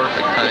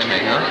 perfect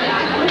timing, huh?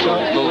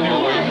 Little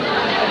mowing,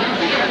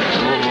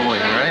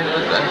 right?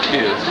 That's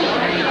cute.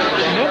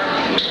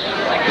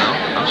 No,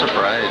 I'm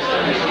surprised.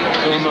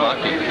 He's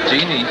lucky.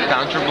 Jeannie,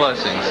 count your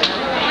blessings.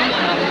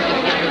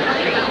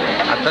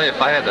 I tell you,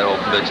 if I had that old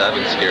bitch, I'd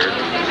been scared.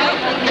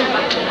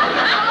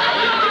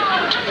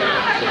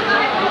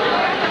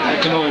 I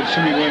can only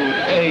assume he went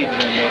with age on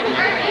that one.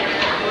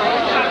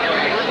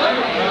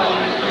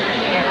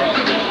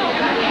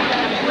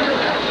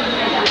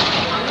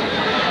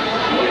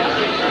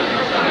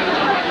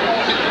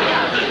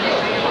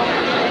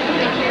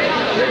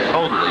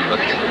 Totally, but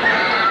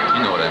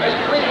you know what I mean.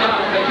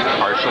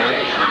 Partially.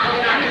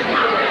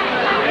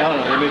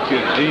 Alan, they make you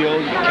a deal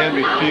you can't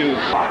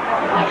refuse.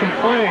 You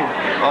complain.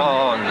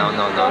 Oh, no.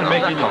 I'm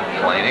not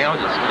complaining. I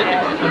was just kidding.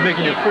 They're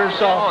making your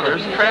first offer. Oh,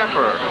 there's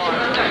Trapper.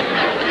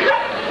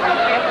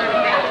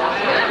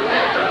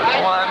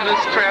 Oh, I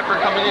miss Trapper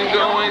coming and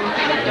going.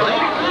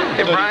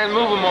 Hey, Brian,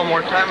 move him one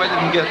more time. I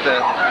didn't get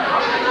that.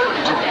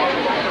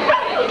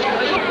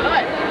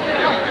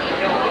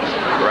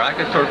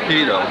 Rocket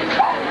torpedo.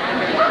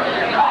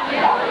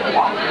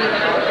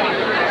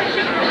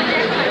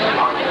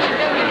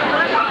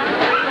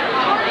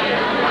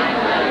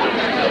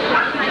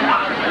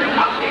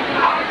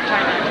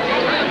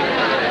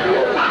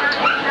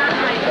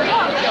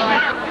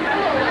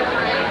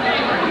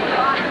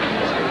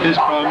 His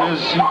problem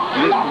is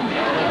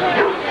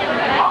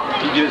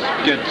he just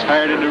gets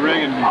tired in the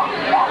ring and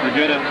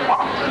forget it.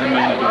 I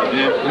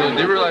mean,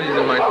 Do you realize he's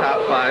in my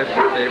top 5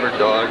 favorite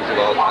dogs of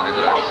all time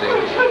that I've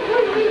seen?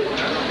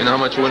 You know how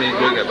much Winnie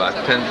got? About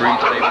 10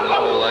 breeds maybe his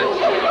whole life?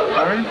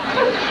 Pardon?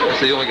 I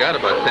said he only got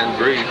about 10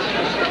 breeds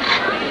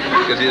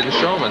because he didn't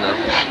show them enough.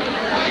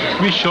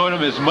 We showed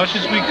him as much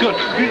as we could.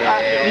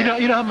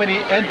 You know how many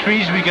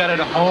entries we got at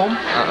home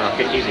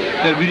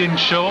that we didn't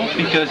show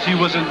because he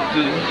wasn't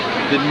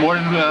the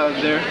morning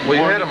there. Well,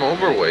 you had him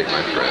overweight,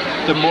 my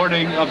friend. The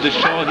morning of the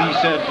show, he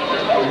said,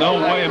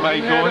 "No way am I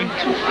going."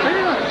 Too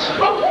fat.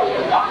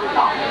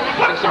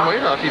 Take some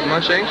weight off. He's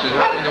much anxious.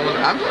 You know, when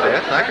I'm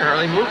fat, I can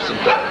hardly move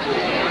sometimes.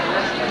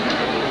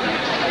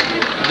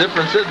 The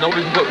difference is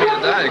nobody can put me to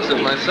die except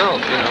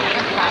myself. You know,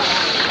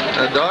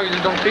 a dog, you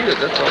don't feed it.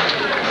 That's all.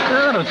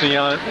 I don't think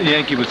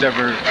Yankee was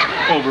ever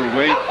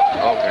overweight.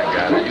 Oh my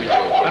God, are you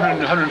joking?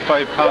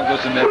 105 pounds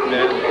wasn't that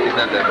bad. He's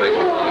not that big.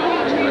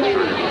 That's for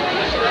him.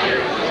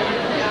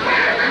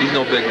 He's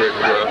no big Rick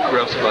Gruff.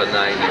 Gruff's about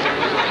 90.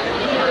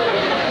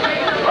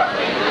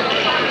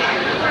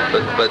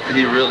 But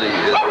he really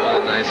is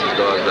one of the nicest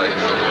dogs I've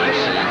ever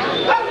seen.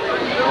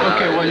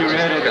 Okay, while you were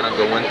at it, gonna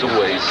go into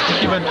waste.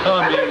 You keep on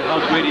telling me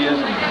how great he is.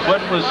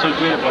 What was so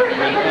great about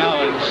when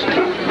Alan's?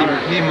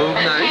 He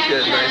moved nice. He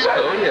had a nice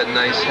coat. He had a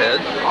nice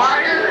head.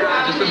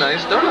 Just a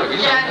nice dog.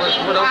 You know,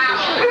 what else to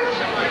say?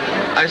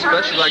 I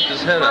especially liked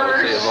his head. I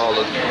would say of all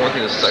the one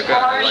thing that stuck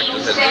out. I liked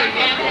his head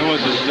very much.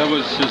 That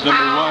was his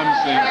number one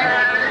thing.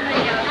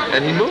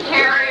 And he moved.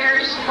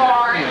 Carriers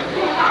for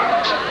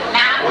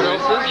now What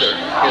else is there?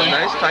 He has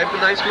nice type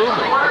and nice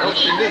movement. What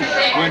else do you need?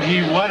 When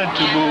he wanted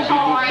to move, he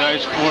moved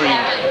nice for you.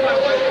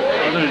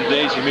 Other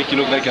days, he make you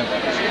look like a...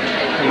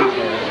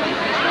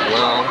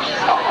 Well...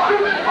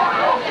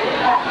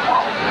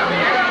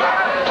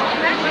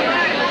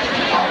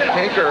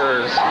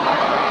 Hankers.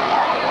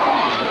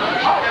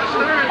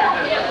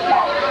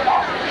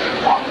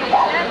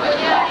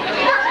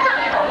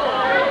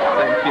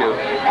 Thank you.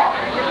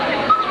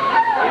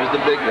 There's the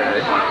big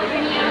guy.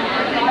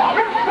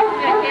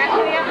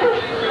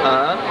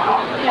 Huh?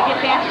 Did you get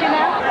faster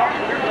now?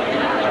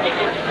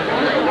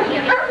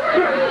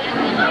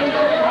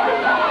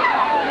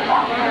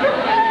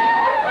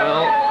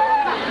 Well,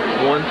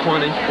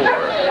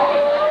 124.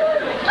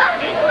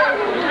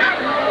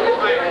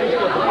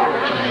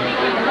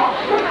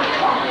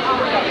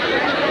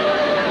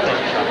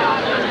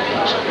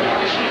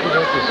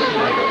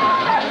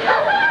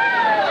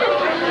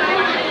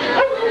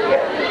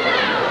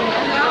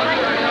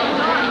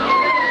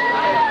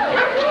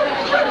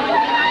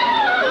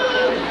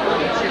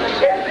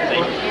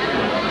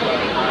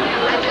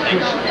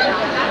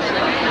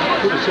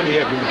 Who said he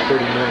had been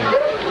 39?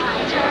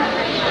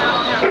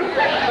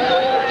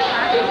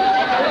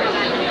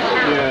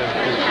 Yeah.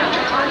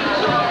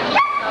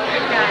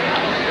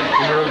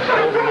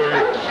 Over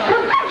where,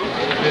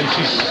 and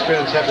she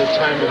spends half the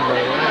time in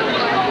my lap.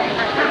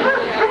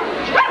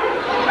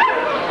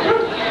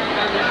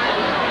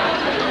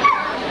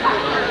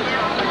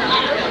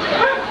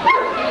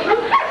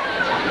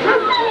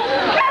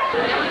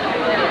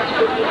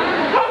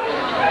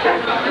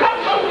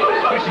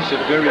 Prissy's a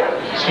very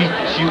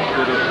cute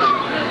little...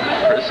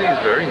 Prissy is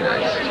very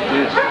nice.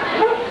 Yes.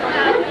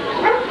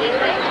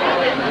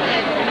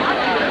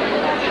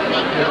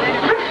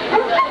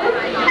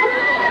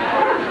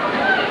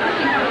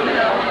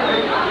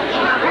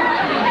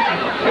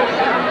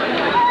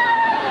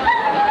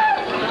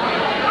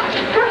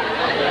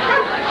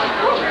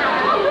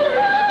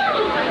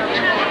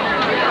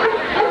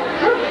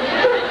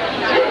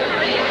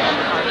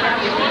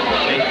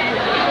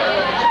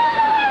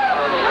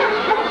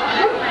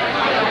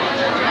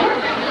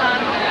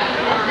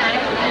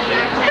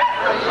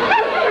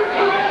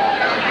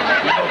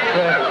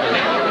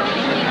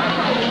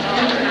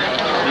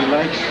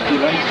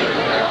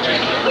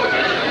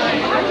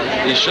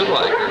 You should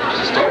like her.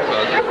 Just talk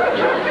about it.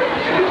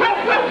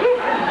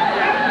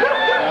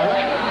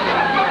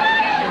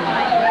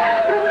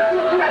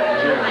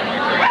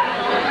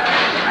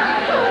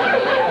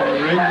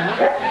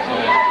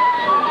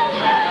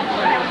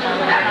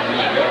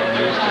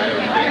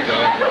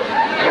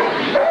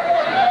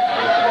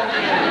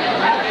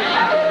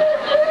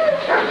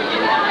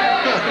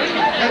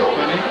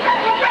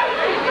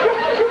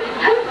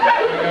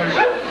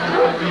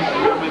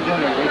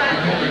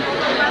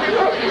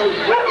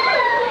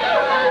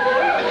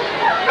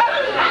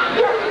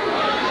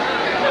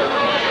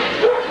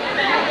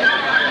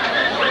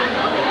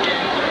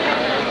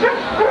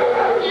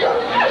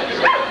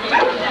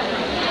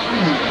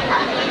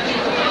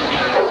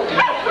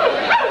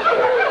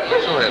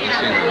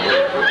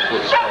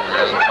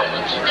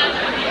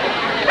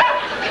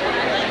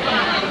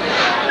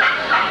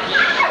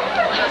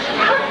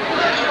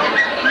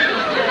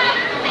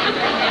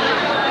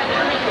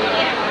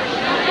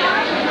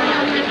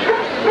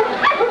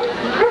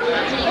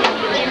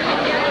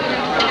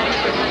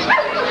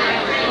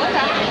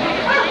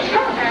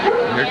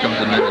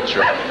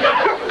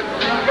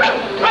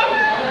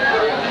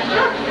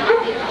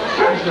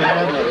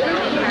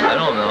 I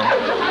don't know.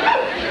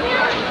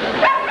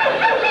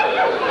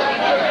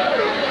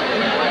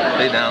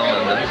 Stay down,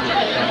 Linda.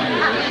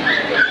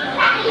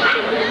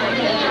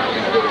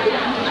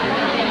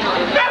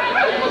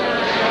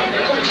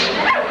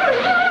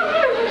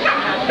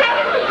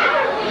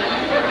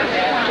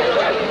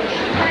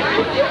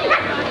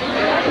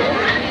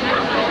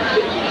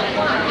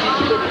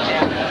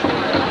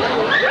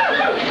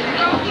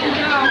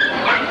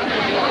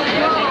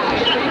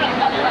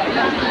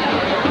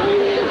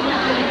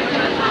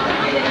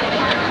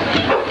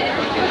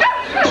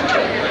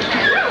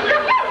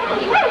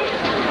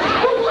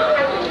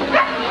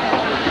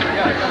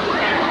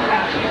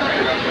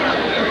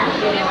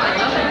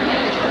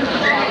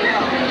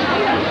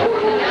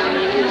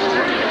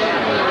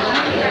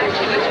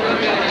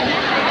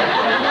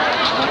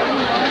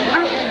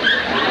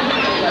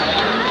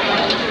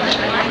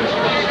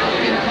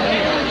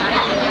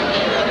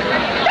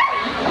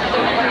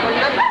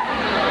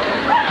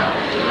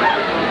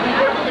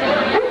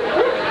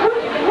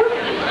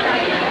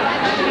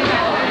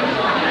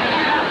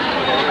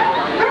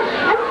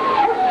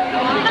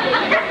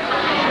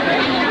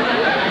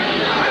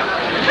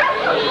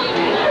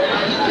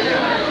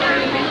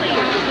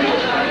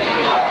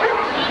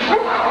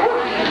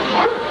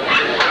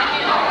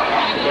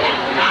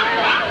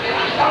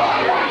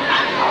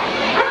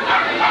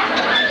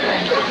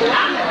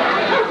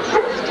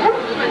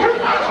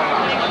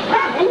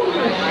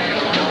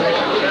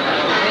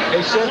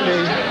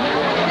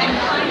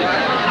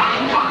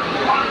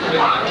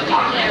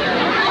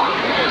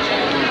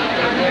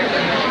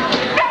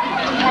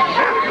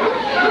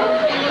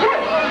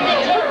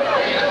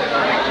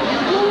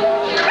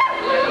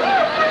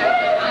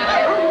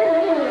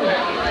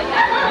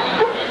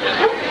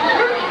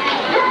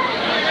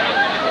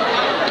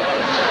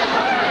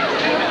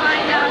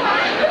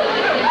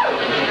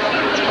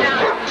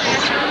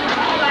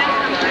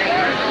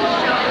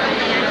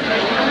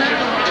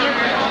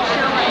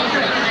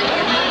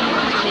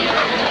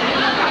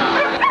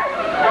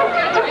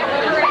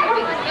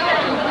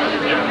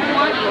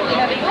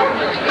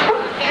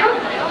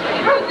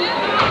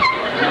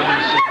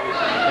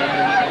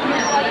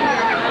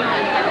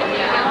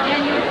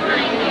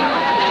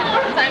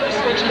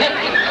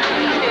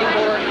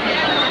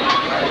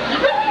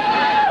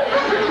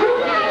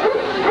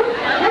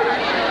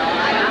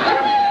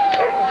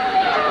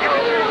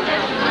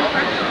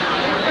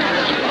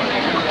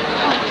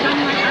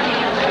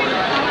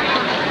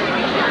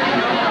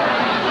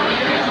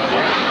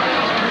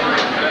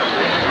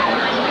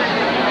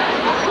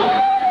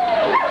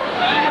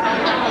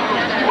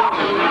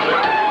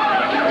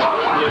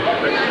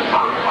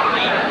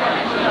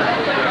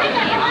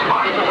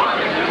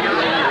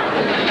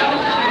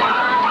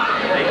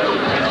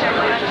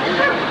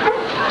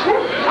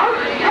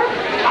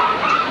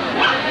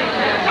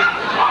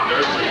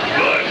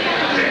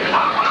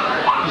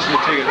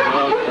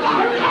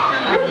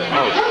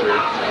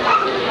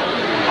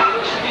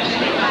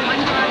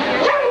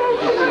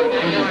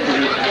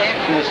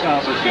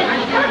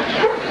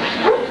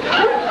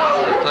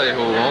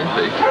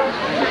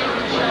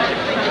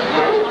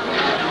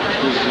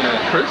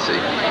 Prissy. He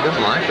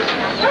doesn't like her.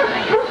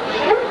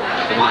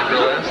 Didn't like her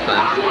last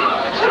time.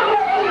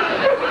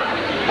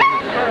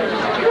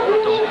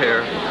 Don't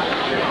care.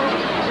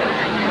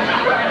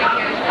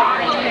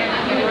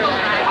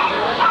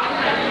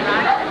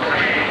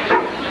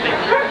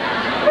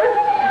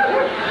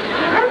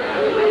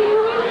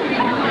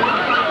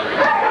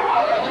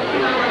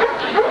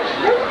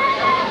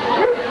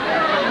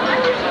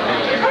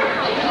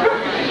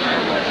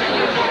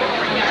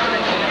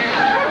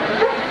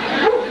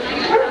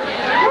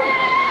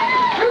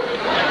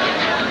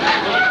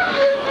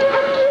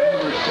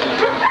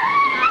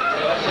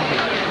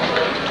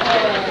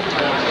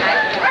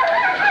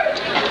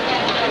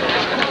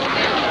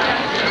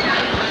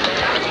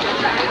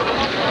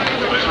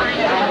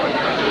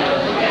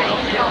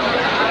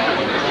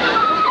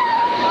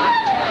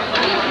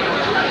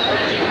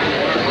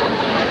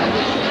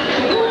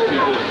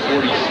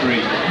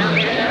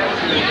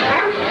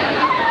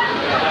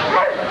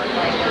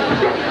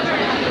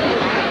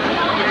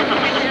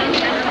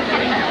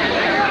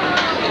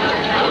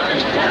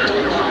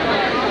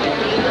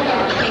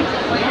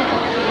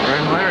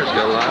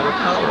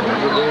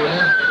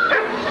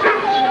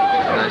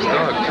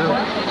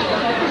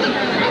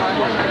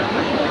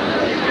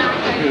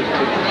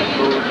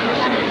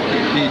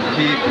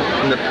 He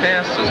in the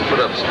past has put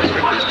up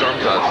strictly storm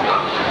cloud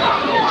stuff.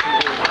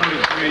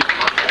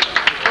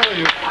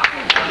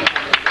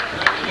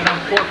 And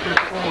I'm 4 foot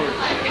forward.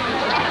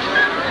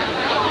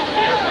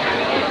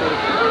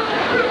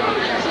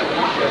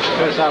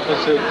 That's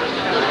opposite.